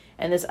in,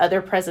 and this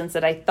other presence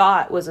that I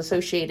thought was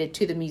associated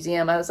to the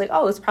museum. I was like,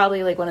 oh, it's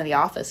probably like one of the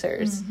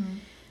officers.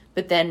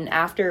 But then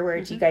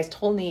afterwards, you guys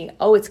told me,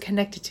 oh, it's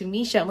connected to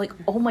Misha. I'm like,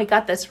 oh my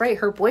God, that's right.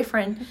 Her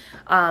boyfriend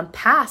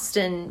passed,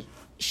 and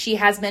she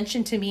has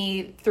mentioned to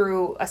me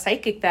through a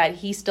psychic that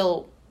he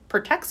still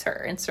protects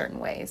her in certain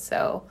ways.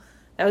 So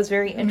that was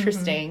very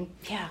interesting.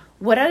 Yeah.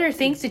 What other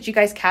things did you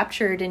guys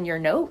captured in your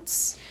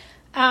notes?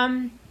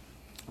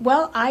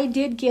 Well, I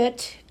did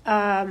get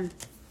him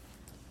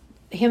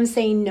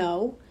saying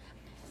no.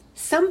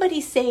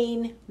 Somebody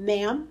saying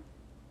ma'am.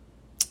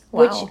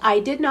 Wow. Which I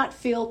did not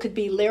feel could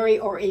be Larry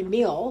or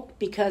Emil,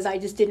 because I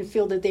just didn't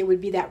feel that they would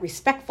be that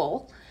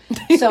respectful.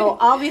 So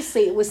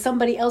obviously it was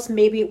somebody else.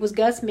 Maybe it was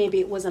Gus.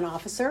 Maybe it was an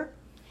officer.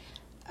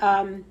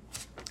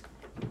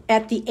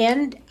 At the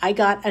end, I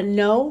got a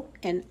no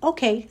and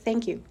okay,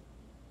 thank you.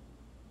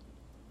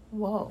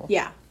 Whoa.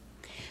 Yeah.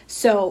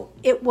 So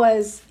it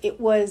was,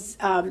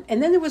 and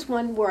then there was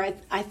one where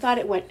I thought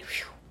it went,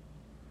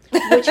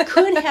 whew, which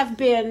could have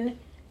been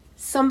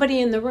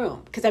somebody in the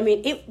room. Because, I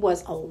mean, it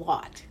was a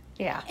lot.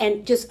 Yeah.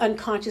 And just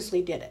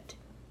unconsciously did it.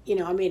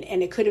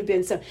 And it could have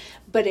been some,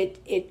 but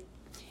it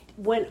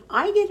when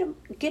I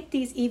get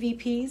these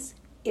EVPs,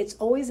 it's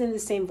always in the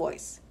same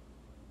voice.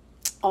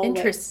 Always.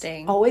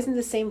 Interesting. Always in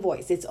the same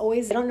voice. It's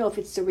always, I don't know if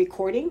it's the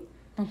recording.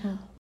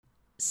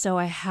 So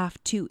I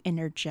have to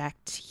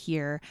interject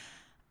here.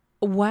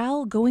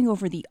 While going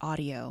over the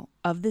audio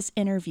of this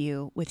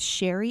interview with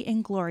Sherry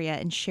and Gloria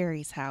in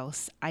Sherry's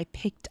house, I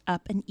picked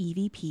up an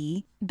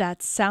EVP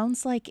that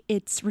sounds like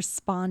it's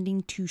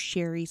responding to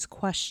Sherry's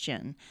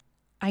question.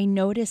 I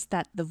noticed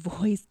that the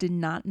voice did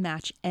not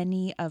match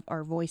any of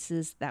our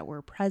voices that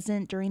were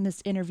present during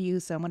this interview,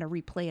 so I'm going to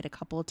replay it a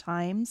couple of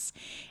times,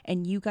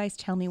 and you guys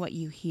tell me what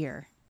you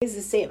hear. It's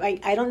the same.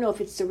 I don't know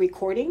if it's the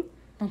recording.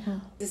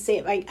 The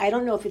same. I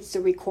don't know if it's the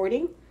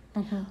recording.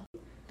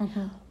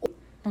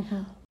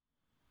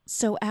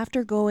 So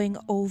after going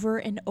over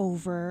and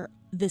over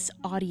this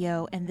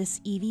audio and this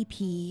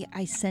EVP,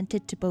 I sent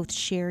it to both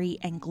Sherry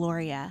and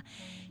Gloria.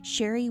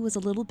 Sherry was a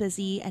little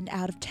busy and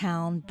out of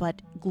town,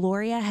 but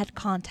Gloria had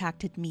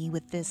contacted me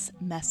with this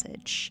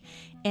message.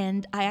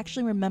 And I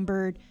actually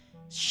remembered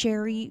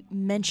Sherry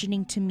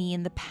mentioning to me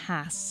in the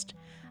past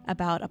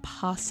about a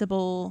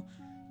possible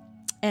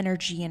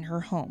energy in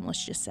her home,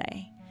 let's just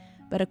say.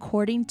 But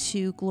according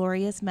to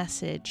Gloria's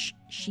message,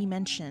 she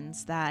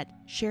mentions that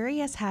Sherry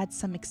has had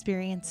some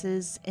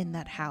experiences in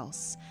that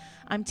house.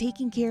 I'm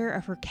taking care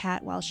of her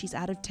cat while she's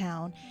out of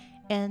town,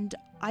 and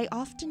I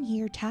often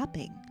hear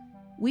tapping.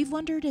 We've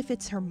wondered if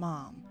it's her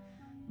mom,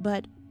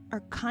 but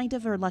are kind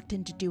of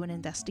reluctant to do an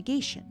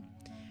investigation.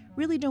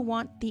 Really don't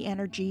want the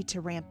energy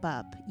to ramp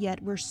up,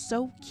 yet we're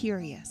so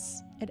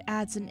curious. It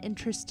adds an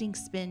interesting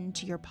spin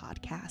to your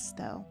podcast,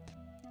 though.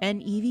 An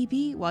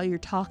EVP while you're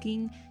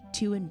talking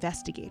to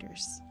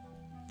investigators.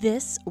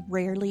 This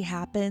rarely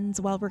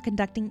happens while we're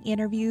conducting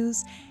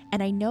interviews,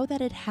 and I know that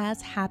it has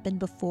happened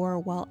before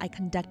while I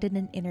conducted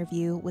an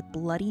interview with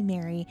Bloody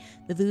Mary,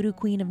 the Voodoo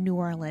Queen of New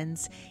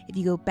Orleans. If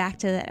you go back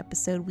to that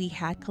episode, we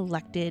had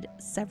collected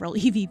several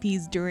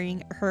EVPs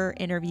during her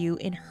interview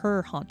in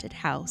her haunted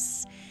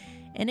house.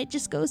 And it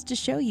just goes to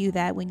show you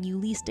that when you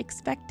least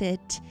expect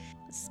it,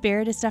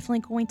 Spirit is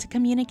definitely going to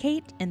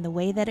communicate in the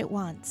way that it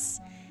wants,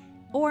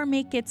 or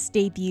make its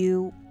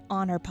debut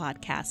on our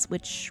podcast,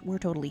 which we're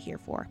totally here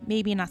for.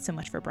 Maybe not so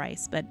much for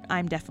Bryce, but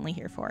I'm definitely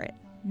here for it.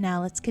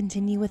 Now let's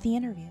continue with the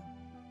interview.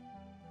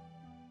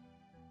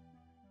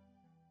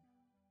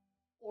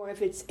 Or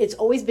if it's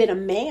always been a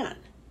man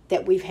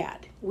that we've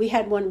had. We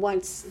had one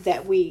once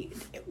that we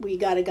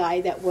got a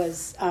guy that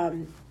was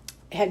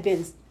had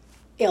been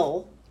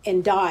ill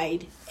and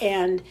died,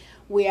 and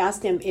we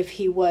asked him if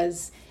he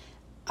was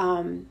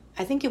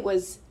I think it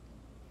was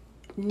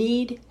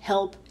need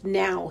help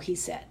now, he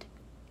said.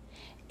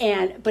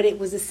 But it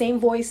was the same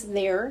voice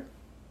there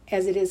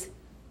as it is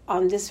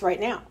on this right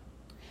now.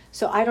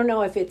 So I don't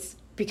know if it's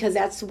because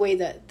that's the way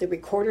the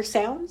recorder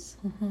sounds,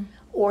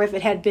 or if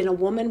it had been a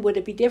woman, would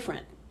it be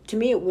different? To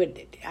me,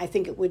 I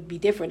think it would be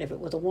different if it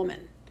was a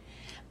woman.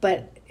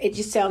 But it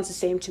just sounds the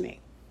same to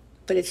me.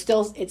 But it's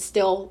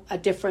still a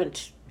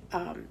different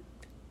time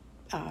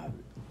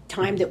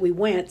that we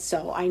went,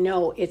 so I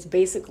know it's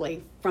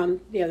basically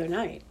from the other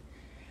night.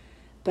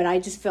 But I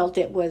just felt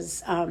it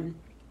was...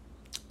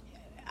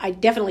 I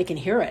definitely can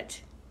hear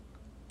it,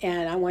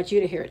 and I want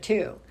you to hear it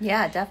too.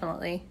 Yeah,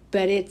 definitely.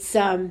 But it's,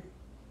 I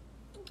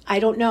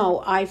don't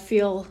know. I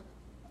feel,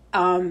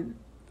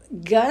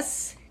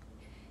 Gus,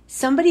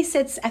 somebody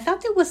said, I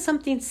thought there was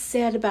something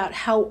said about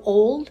how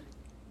old,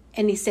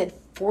 and he said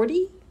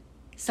 40.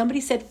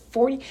 Somebody said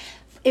 40.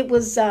 It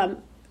was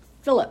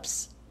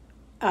Phillips,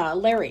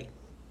 Larry.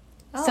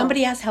 Oh.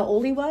 Somebody asked how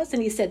old he was,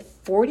 and he said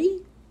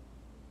 40.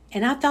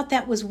 And I thought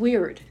that was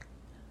weird.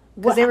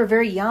 Because they were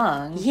very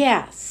young.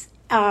 Yes.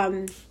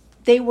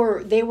 They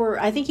were,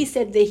 I think he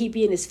said that he'd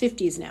be in his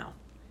 50s now.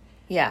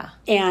 Yeah.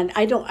 And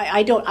I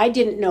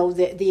didn't know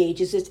the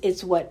ages.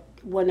 It's what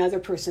one other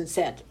person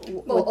said.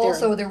 Well,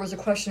 also there was a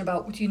question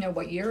about, do you know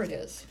what year it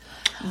is?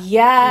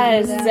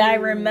 Yes, I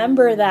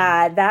remember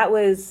that. That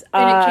was...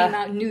 and it came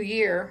out New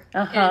Year.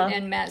 Uh-huh.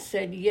 And Matt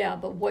said, yeah,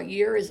 but what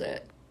year is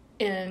it?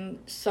 And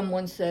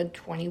someone said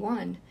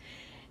 21.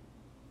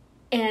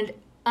 And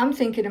I'm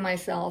thinking to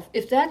myself,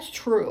 if that's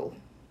true,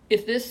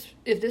 if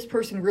this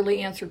person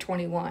really answered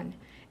 21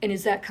 and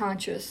is that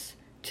conscious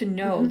to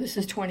know this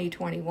is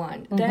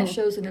 2021, that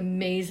shows an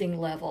amazing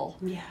level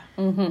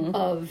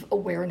of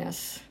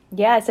awareness.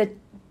 Yeah, it said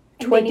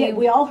 20.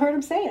 We all heard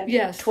him say it.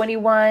 Yes.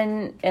 21,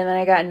 and then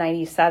I got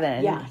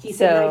 97. Yeah, he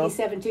said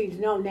 97 too.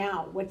 No,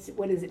 now.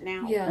 What is it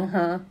now? Yeah.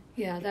 Uh-huh.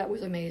 Yeah, that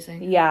was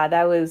amazing. Yeah,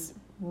 that was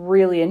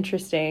really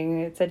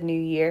interesting. It said New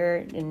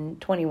Year in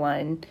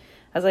 21.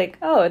 I was like,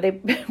 oh,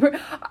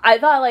 I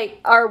thought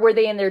like, were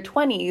they in their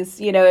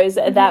 20s? You know, is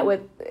that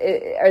what,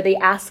 are they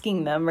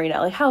asking them right now?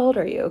 Like, how old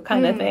are you?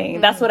 Kind of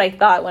thing. That's what I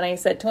thought when I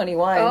said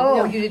 21.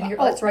 Oh, you didn't hear,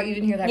 that's right, you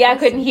didn't hear that Yeah,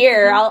 question. I couldn't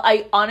hear.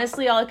 I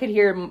honestly, all I could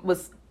hear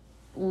was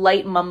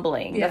light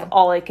mumbling. Yeah. That's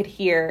all I could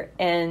hear.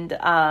 And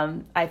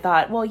I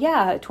thought, well,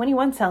 yeah,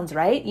 21 sounds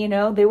right. You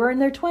know, they were in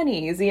their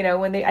 20s, you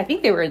know, I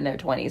think they were in their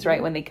 20s,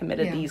 right, when they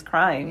committed these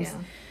crimes.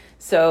 Yeah.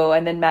 So,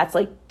 and then Matt's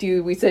like,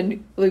 dude, we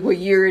said like what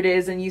year it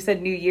is, and you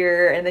said New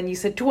Year, and then you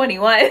said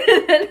 21,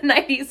 and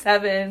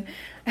 97.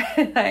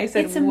 And I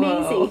said, It's whoa.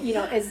 amazing, you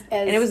know, as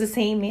And it was the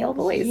same male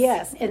voice.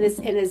 Yes, and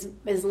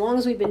as long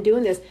as we've been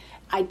doing this,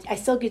 I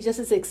still get just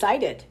as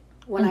excited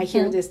when I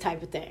hear this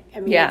type of thing.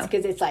 I mean, Yeah.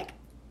 because it's like,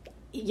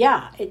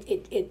 yeah,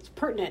 it's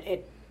pertinent.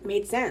 It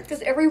made sense.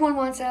 Because everyone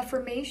wants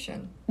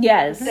affirmation.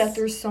 Yes. That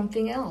there's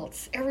something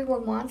else.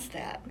 Everyone wants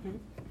that.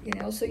 You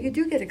know, so you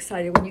do get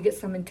excited when you get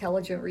some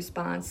intelligent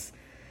response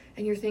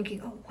and you're thinking,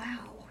 oh,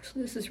 wow, so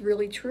this is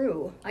really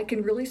true. I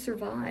can really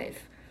survive.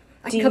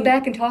 I can come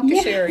back and talk to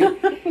Sherry.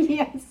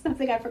 Yes,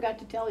 something I forgot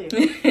to tell you.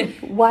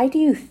 Why do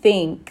you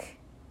think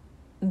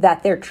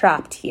that they're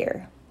trapped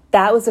here?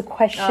 That was a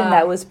question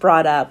that was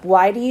brought up.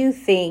 Why do you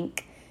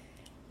think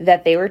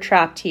that they were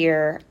trapped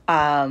here?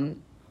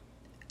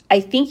 I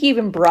think you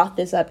even brought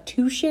this up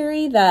to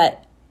Sherry,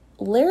 that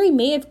Larry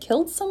may have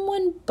killed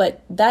someone,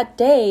 but that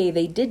day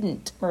they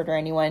didn't murder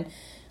anyone.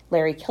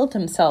 Larry killed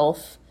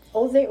himself.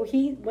 Oh,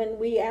 when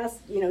we asked,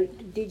 you know,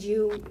 did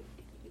you,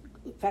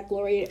 in fact,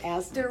 Gloria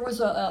asked. There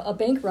was a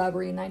bank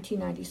robbery in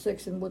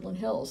 1996 in Woodland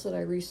Hills that I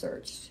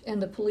researched,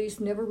 and the police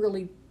never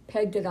really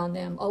pegged it on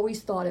them,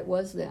 always thought it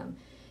was them.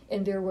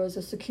 And there was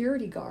a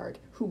security guard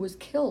who was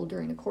killed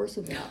during the course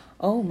of that.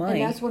 Oh, my.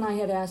 And that's when I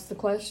had asked the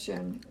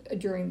question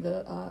during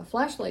the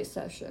flashlight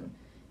session,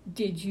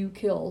 did you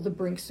kill the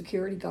Brink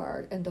security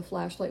guard? And the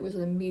flashlight was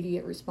an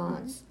immediate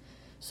response.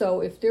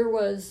 So if there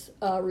was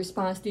a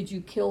response, did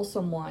you kill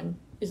someone?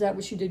 Is that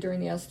what you did during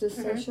the Estes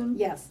session?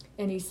 Yes.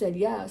 And he said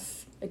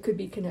yes. It could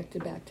be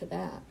connected back to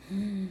that.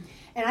 And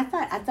I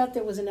thought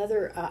there was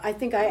another. I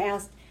think I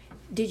asked,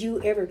 did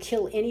you ever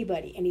kill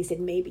anybody? And he said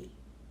maybe.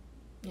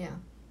 Yeah.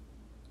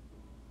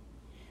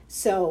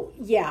 So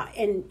yeah,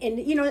 and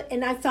you know,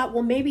 and I thought,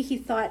 well, maybe he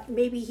thought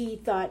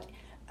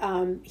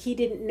he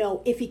didn't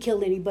know if he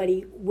killed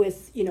anybody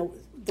with, you know,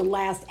 the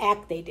last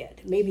act they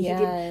did. Maybe he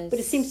didn't. But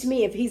it seems to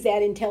me if he's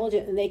that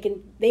intelligent and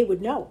they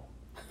would know.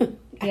 I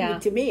mean,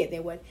 to me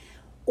they would.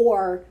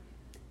 Or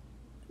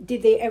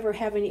did they ever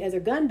have any other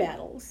gun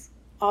battles?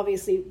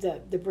 Obviously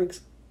the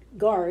Brinks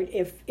guard,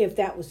 if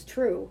that was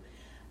true,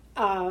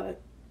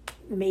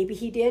 maybe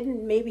he did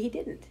and maybe he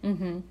didn't.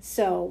 Mm-hmm.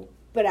 So,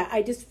 but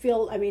I just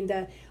feel, I mean,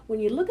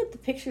 when you look at the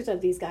pictures of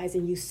these guys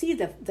and you see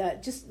the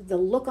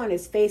look on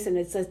his face, and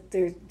it's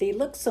they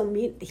look so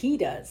mean. He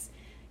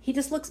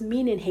just looks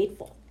mean and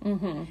hateful.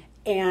 Mm-hmm.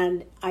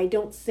 And I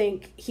don't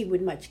think he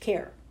would much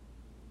care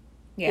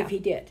if he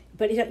did.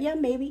 But yeah,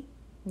 maybe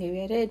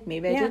I did.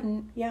 Maybe I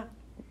didn't. Yeah.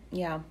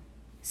 Yeah.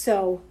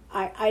 So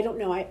I don't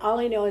know. All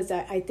I know is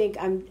that I think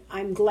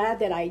I'm glad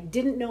that I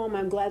didn't know him.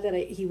 I'm glad that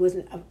he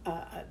wasn't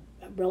a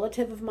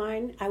relative of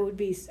mine. I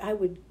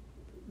would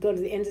go to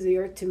the ends of the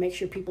earth to make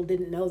sure people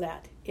didn't know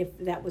that, if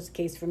that was the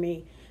case for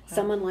me. Wow.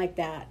 Someone like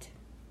that.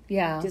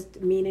 Yeah.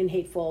 Just mean and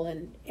hateful,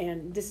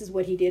 and this is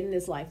what he did in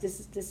his life.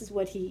 This is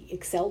what he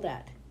excelled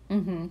at.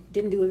 Mm-hmm.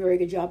 Didn't do a very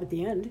good job at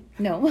the end.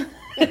 No.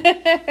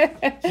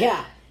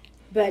 Yeah.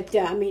 But,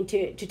 I mean,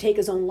 to take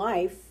his own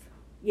life,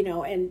 you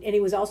know, and he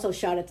was also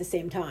shot at the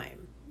same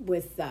time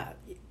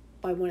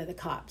by one of the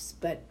cops,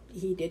 but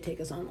he did take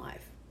his own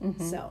life.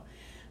 Mm-hmm. So,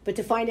 but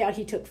to find out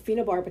he took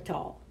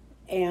phenobarbital,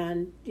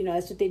 and, you know,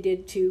 that's what they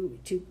did to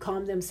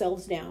calm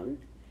themselves down,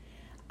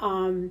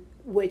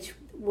 which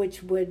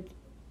would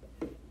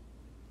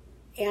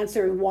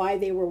answer why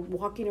they were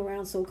walking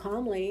around so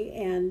calmly.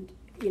 And,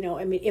 you know,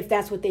 I mean, if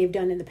that's what they've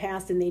done in the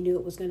past, and they knew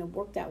it was going to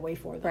work that way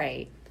for them.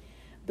 Right.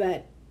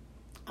 But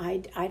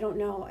I don't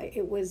know.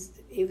 It was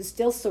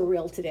still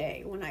surreal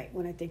today when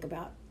I think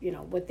about,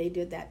 what they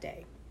did that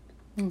day.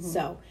 Mm-hmm.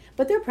 So,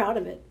 but they're proud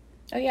of it.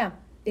 Oh yeah.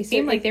 They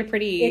seem like they're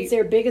pretty... It's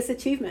their biggest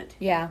achievement.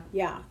 Yeah.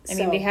 Yeah. I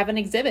mean, they have an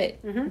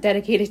exhibit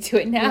dedicated to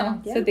it now.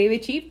 Yeah. So they've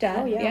achieved that.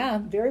 Oh, yeah.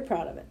 Very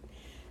proud of it.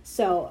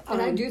 So...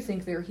 and I do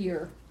think they're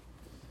here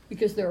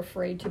because they're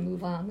afraid to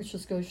move on, which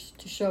just goes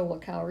to show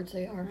what cowards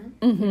they are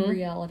in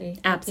reality.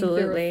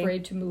 Absolutely. I think they're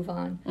afraid to move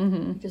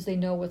on because they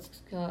know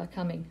what's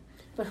coming.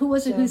 But who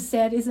was it who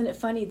said, isn't it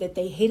funny that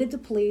they hated the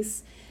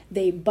police,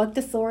 they bucked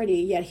authority,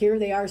 yet here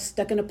they are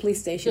stuck in a police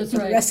station for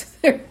the rest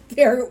of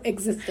their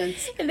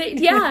existence. And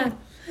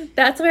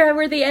that's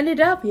where they ended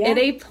up, in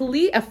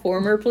a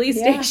former police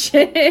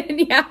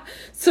station.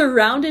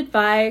 Surrounded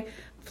by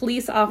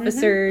police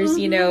officers,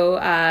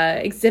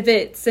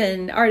 exhibits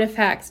and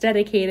artifacts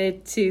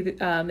dedicated to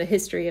the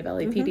history of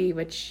LAPD,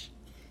 which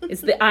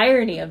is the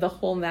irony of the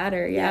whole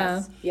matter.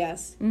 Yeah.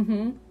 Yes.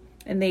 Mm-hmm.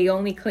 And they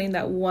only claim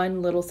that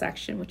one little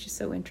section, which is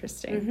so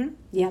interesting. Mm-hmm.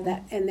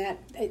 Yeah,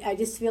 I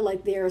just feel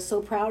like they are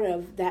so proud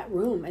of that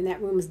room, and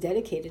that room is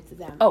dedicated to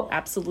them. Oh,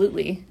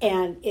 absolutely.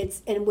 And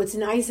what's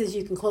nice is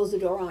you can close the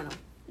door on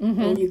them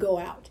when you go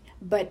out.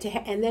 But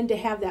then to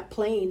have that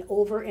playing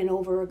over and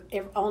over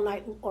all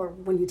night, or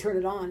when you turn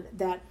it on,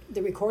 that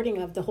the recording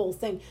of the whole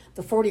thing,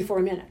 the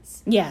 44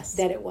 minutes,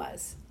 that it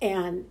was,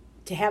 and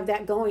to have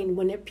that going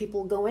when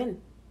people go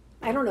in.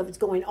 I don't know if it's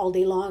going all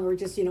day long or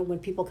just, when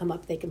people come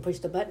up, they can push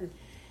the button.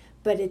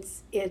 But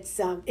it's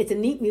a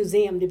neat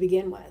museum to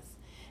begin with.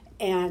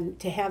 And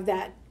to have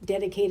that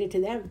dedicated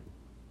to them,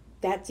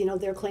 that's,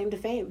 their claim to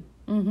fame.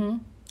 Mm-hmm.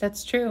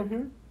 That's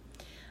true.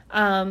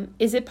 Mm-hmm.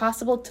 Is it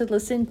possible to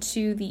listen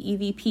to the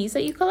EVPs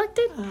that you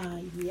collected?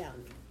 Yeah.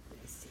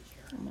 Let's see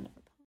here.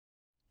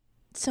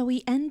 So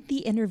we end the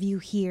interview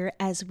here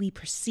as we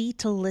proceed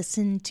to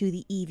listen to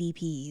the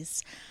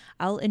EVPs.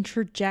 I'll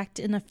interject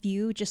in a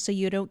few just so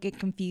you don't get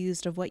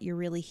confused of what you're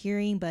really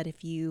hearing, but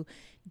if you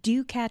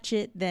do catch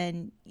it,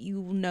 then you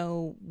will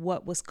know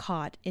what was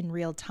caught in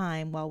real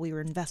time while we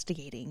were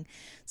investigating.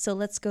 So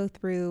let's go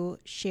through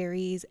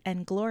Sherry's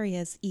and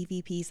Gloria's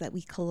EVPs that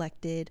we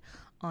collected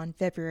on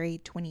February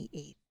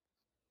 28th.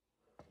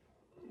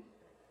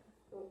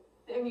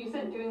 And you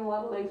said doing a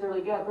lot of legs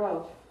early. Yeah,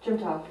 bro. Gym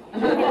talk.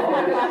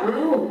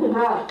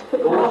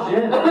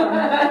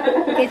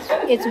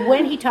 It's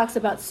when he talks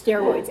about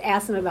steroids.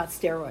 Ask him about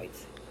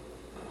steroids.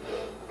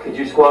 Could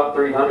you squat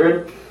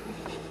 300?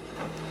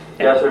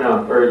 Yes or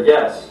no? Or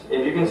yes.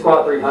 If you can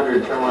squat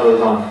 300, turn one of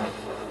those on.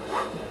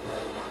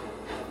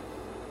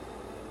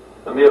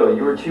 Amelia,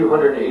 you were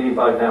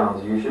 285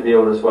 pounds. You should be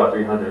able to squat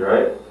 300,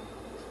 right?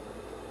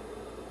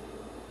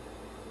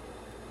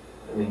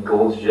 I mean,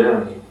 Gold's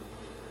Gym.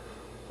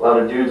 A lot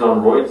of dudes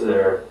on roids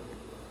there.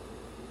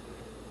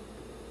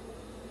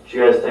 Did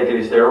you guys take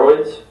any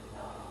steroids?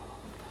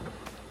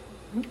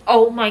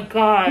 Oh my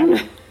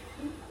god.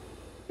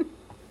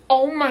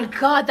 Oh my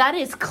god, that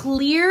is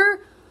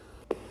clear.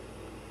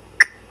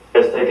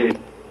 You guys take any?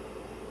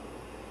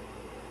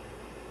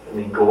 I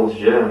mean, Gold's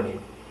Gym.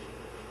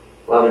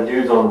 A lot of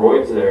dudes on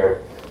roids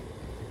there.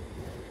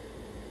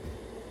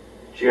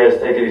 Did you guys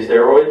take any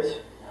steroids?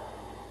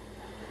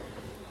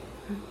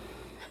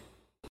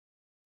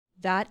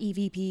 That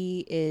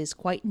EVP is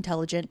quite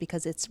intelligent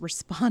because it's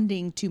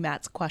responding to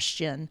Matt's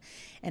question,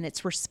 and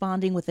it's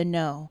responding with a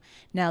no.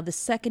 Now, the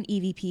second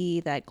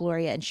EVP that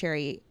Gloria and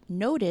Sherry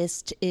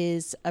noticed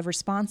is a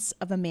response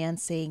of a man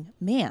saying,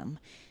 "Ma'am,"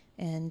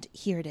 and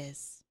here it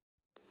is.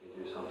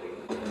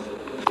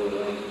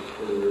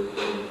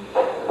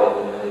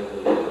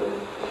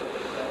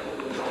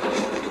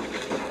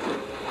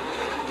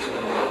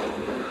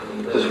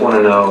 Just want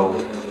to know.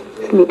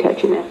 It's me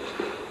touching it.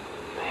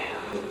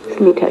 It's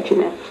me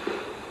touching it.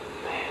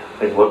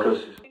 Like what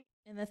goes?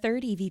 In the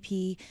third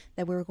EVP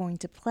that we're going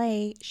to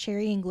play,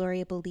 Sherry and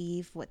Gloria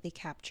believe what they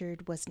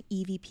captured was an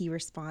EVP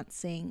response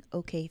saying,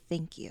 "Okay,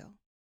 thank you."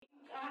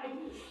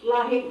 It's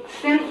like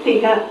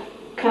Cynthia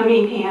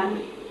coming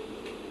in.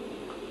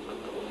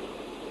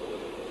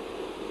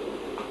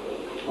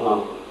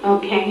 Wow.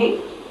 Okay.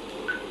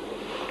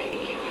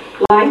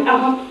 Light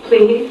off,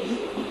 please.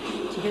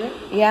 Did you hear it?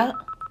 Yeah.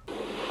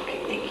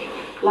 Okay, thank you.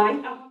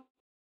 Light off.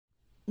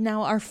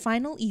 Now, our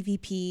final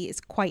EVP is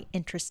quite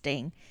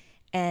interesting,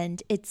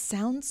 and it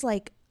sounds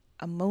like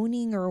a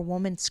moaning or a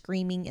woman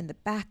screaming in the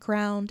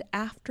background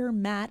after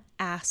Matt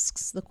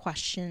asks the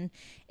question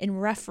in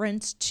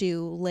reference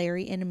to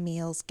Larry and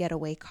Emil's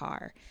getaway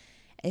car.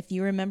 If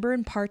you remember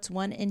in parts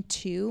 1 and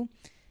 2,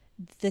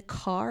 the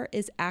car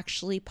is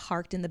actually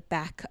parked in the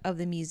back of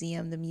the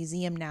museum. The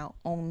museum now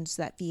owns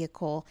that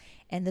vehicle,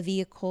 and the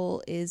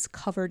vehicle is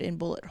covered in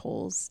bullet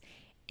holes.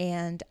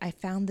 And I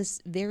found this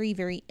very,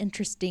 very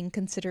interesting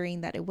considering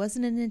that it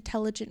wasn't an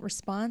intelligent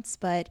response,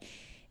 but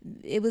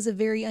it was a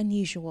very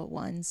unusual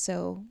one.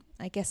 So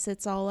I guess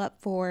it's all up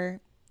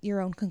for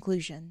your own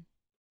conclusion.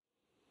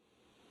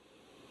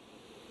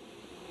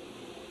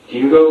 Do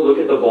you go look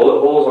at the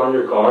bullet holes on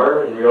your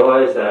car and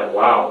realize that,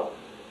 wow,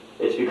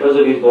 it's because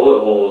of these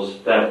bullet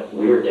holes that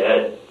we're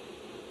dead?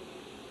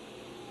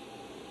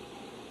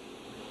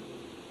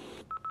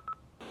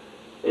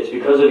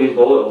 because of these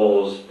bullet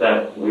holes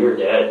that we're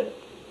dead.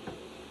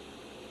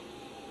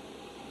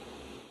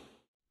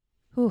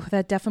 Ooh,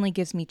 that definitely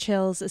gives me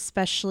chills,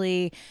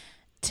 especially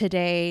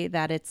today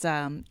that it's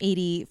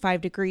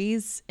 85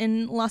 degrees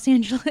in Los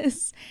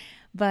Angeles.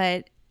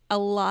 But a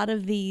lot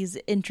of these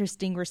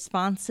interesting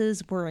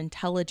responses were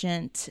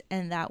intelligent,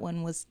 and that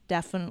one was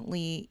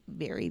definitely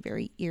very,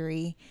 very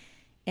eerie.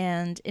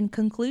 And in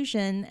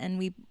conclusion, and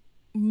we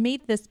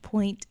made this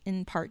point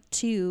in part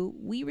 2,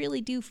 we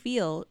really do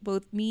feel,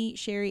 both me,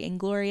 Sherry, and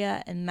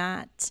Gloria, and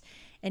Matt,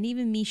 and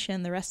even Misha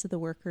and the rest of the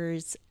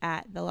workers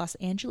at the Los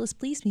Angeles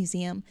Police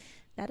Museum,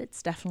 that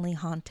it's definitely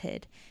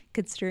haunted,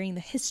 considering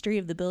the history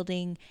of the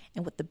building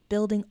and what the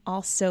building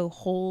also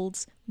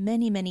holds,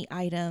 many, many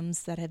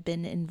items that have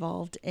been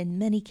involved in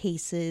many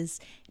cases,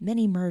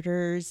 many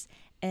murders,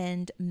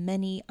 and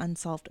many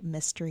unsolved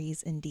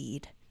mysteries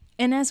indeed.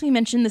 And as we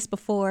mentioned this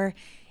before,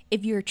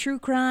 if you're a true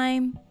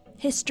crime,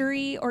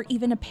 history, or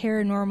even a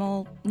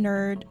paranormal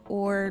nerd,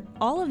 or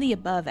all of the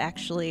above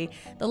actually,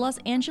 the Los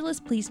Angeles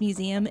Police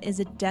Museum is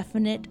a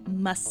definite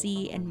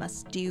must-see and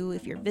must-do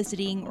if you're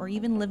visiting or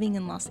even living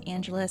in Los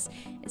Angeles.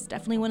 It's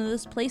definitely one of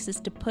those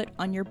places to put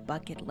on your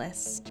bucket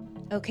list.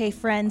 Okay,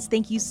 friends,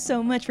 thank you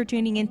so much for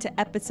tuning in to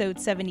episode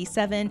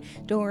 77.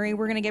 Don't worry,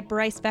 we're going to get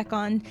Bryce back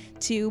on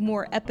to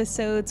more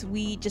episodes.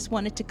 We just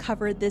wanted to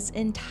cover this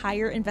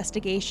entire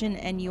investigation,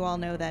 and you all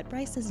know that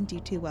Bryce doesn't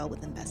do too well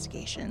with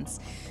investigations.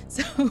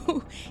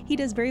 So he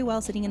does very well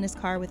sitting in his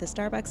car with his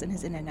Starbucks and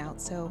his In-N-Out,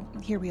 so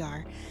here we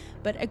are.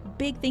 But a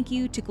big thank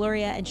you to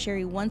Gloria and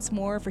Sherry once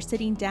more for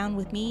sitting down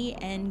with me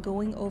and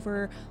going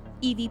over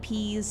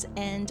EVPs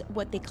and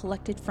what they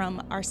collected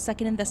from our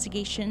second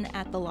investigation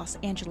at the Los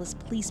Angeles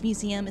Police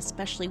Museum,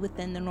 especially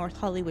within the North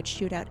Hollywood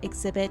Shootout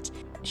exhibit.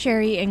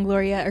 Sherry and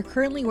Gloria are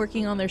currently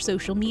working on their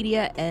social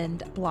media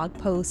and blog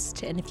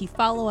post, and if you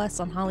follow us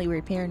on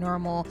Hollyweird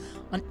Paranormal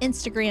on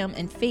Instagram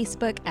and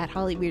Facebook at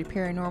Hollyweird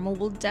Paranormal,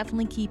 we'll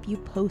definitely keep you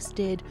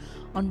posted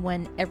on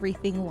when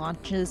everything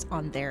launches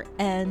on their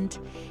end.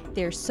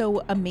 They're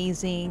so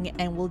amazing,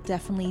 and we'll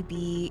definitely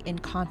be in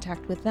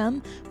contact with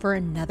them for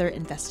another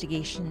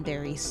investigation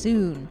very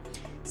soon.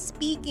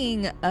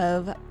 Speaking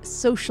of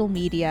social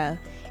media,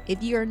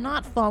 if you are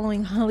not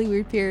following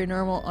Hollyweird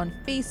Paranormal on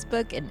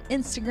Facebook and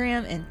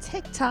Instagram and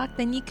TikTok,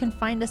 then you can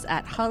find us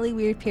at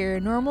Hollyweird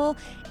Paranormal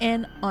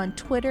and on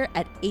Twitter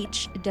at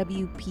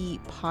HWP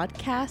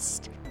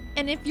Podcast.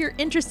 And if you're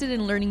interested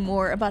in learning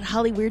more about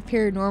Hollyweird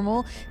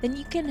Paranormal, then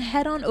you can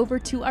head on over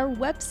to our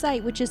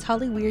website, which is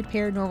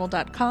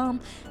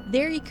hollyweirdparanormal.com.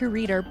 There you can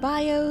read our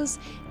bios,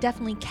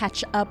 definitely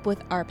catch up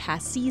with our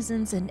past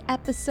seasons and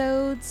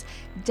episodes,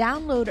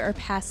 download our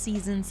past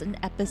seasons and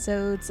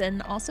episodes,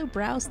 and also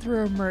browse through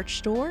our merch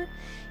store.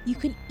 You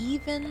can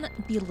even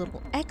be a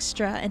little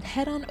extra and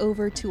head on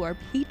over to our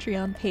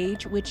Patreon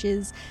page, which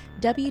is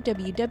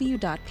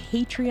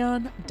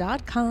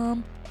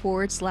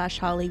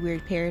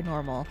www.patreon.com/Hollyweird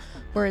Paranormal.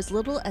 For as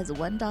little as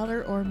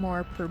 $1 or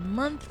more per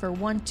month for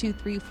 1, 2,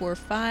 3, 4,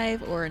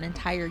 5, or an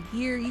entire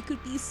year, you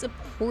could be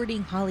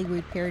supporting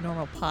Hollyweird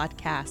Paranormal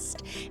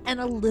Podcast. And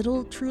a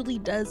little truly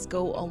does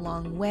go a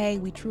long way.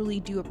 We truly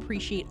do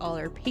appreciate all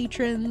our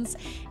patrons,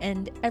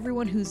 and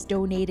everyone who's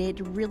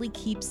donated really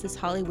keeps this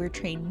Hollyweird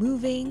train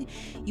moving.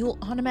 You'll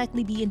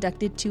automatically be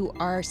inducted to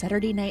our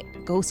Saturday Night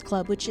Ghost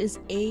Club, which is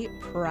a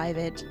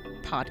private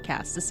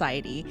podcast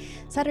society.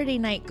 Saturday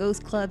Night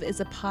Ghost Club is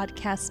a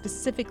podcast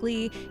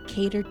specifically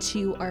catered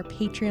to our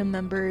Patreon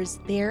members.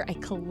 There I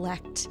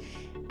collect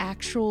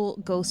actual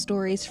ghost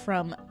stories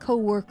from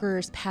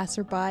co-workers,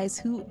 passerbys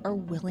who are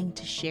willing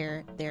to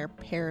share their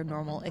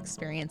paranormal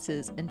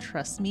experiences. And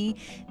trust me,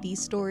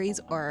 these stories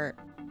are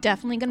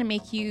definitely going to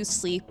make you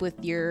sleep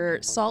with your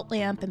salt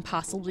lamp and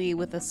possibly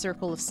with a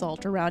circle of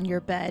salt around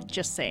your bed,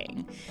 just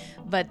saying.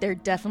 But they're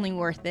definitely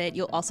worth it.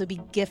 You'll also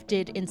be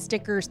gifted in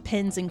stickers,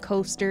 pins, and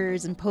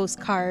coasters and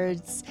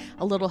postcards,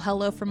 a little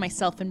hello from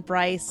myself and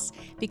Bryce,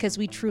 because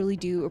we truly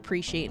do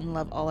appreciate and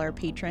love all our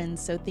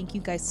patrons. So thank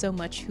you guys so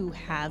much who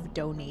have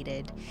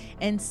donated.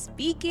 And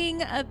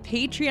speaking of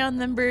Patreon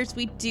members,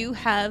 we do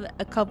have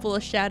a couple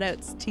of shout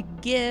outs to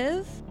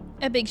give.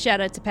 A big shout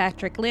out to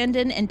Patrick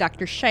Landon and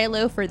Dr.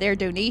 Shiloh for their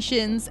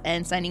donations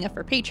and signing up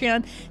for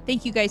Patreon.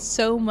 Thank you guys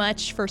so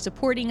much for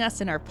supporting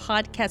us in our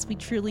podcast. We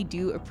truly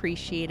do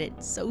appreciate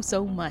it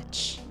so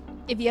much.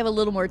 If you have a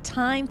little more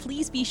time,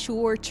 please be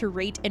sure to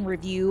rate and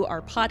review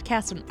our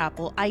podcast on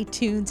Apple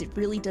iTunes. It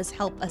really does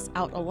help us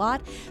out a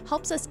lot.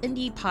 Helps us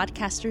indie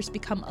podcasters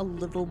become a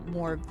little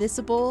more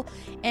visible.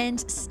 And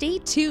stay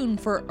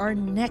tuned for our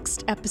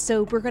next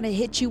episode. We're going to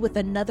hit you with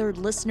another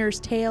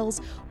Listener's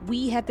Tales.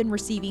 We have been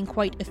receiving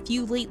quite a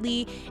few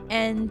lately,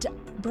 and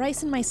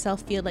Bryce and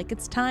myself feel like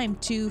it's time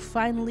to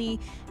finally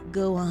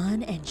go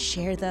on and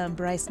share them.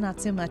 Bryce not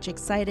so much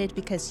excited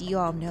because you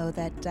all know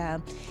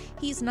that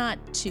he's not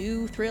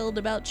too thrilled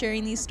about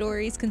sharing these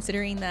stories,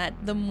 considering that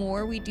the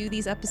more we do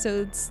these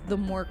episodes, the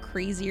more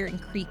crazier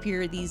and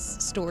creepier these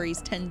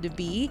stories tend to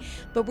be.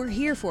 But we're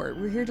here for it.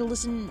 We're here to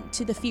listen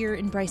to the fear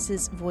in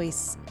Bryce's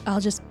voice.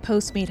 I'll just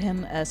Postmate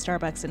him a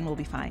Starbucks and we'll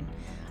be fine.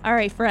 All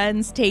right,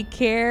 friends, take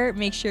care.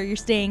 Make sure you're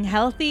staying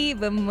healthy,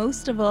 but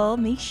most of all,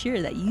 make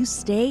sure that you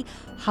stay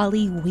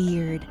Holly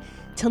weird.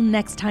 Till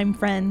next time,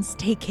 friends,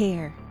 take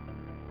care.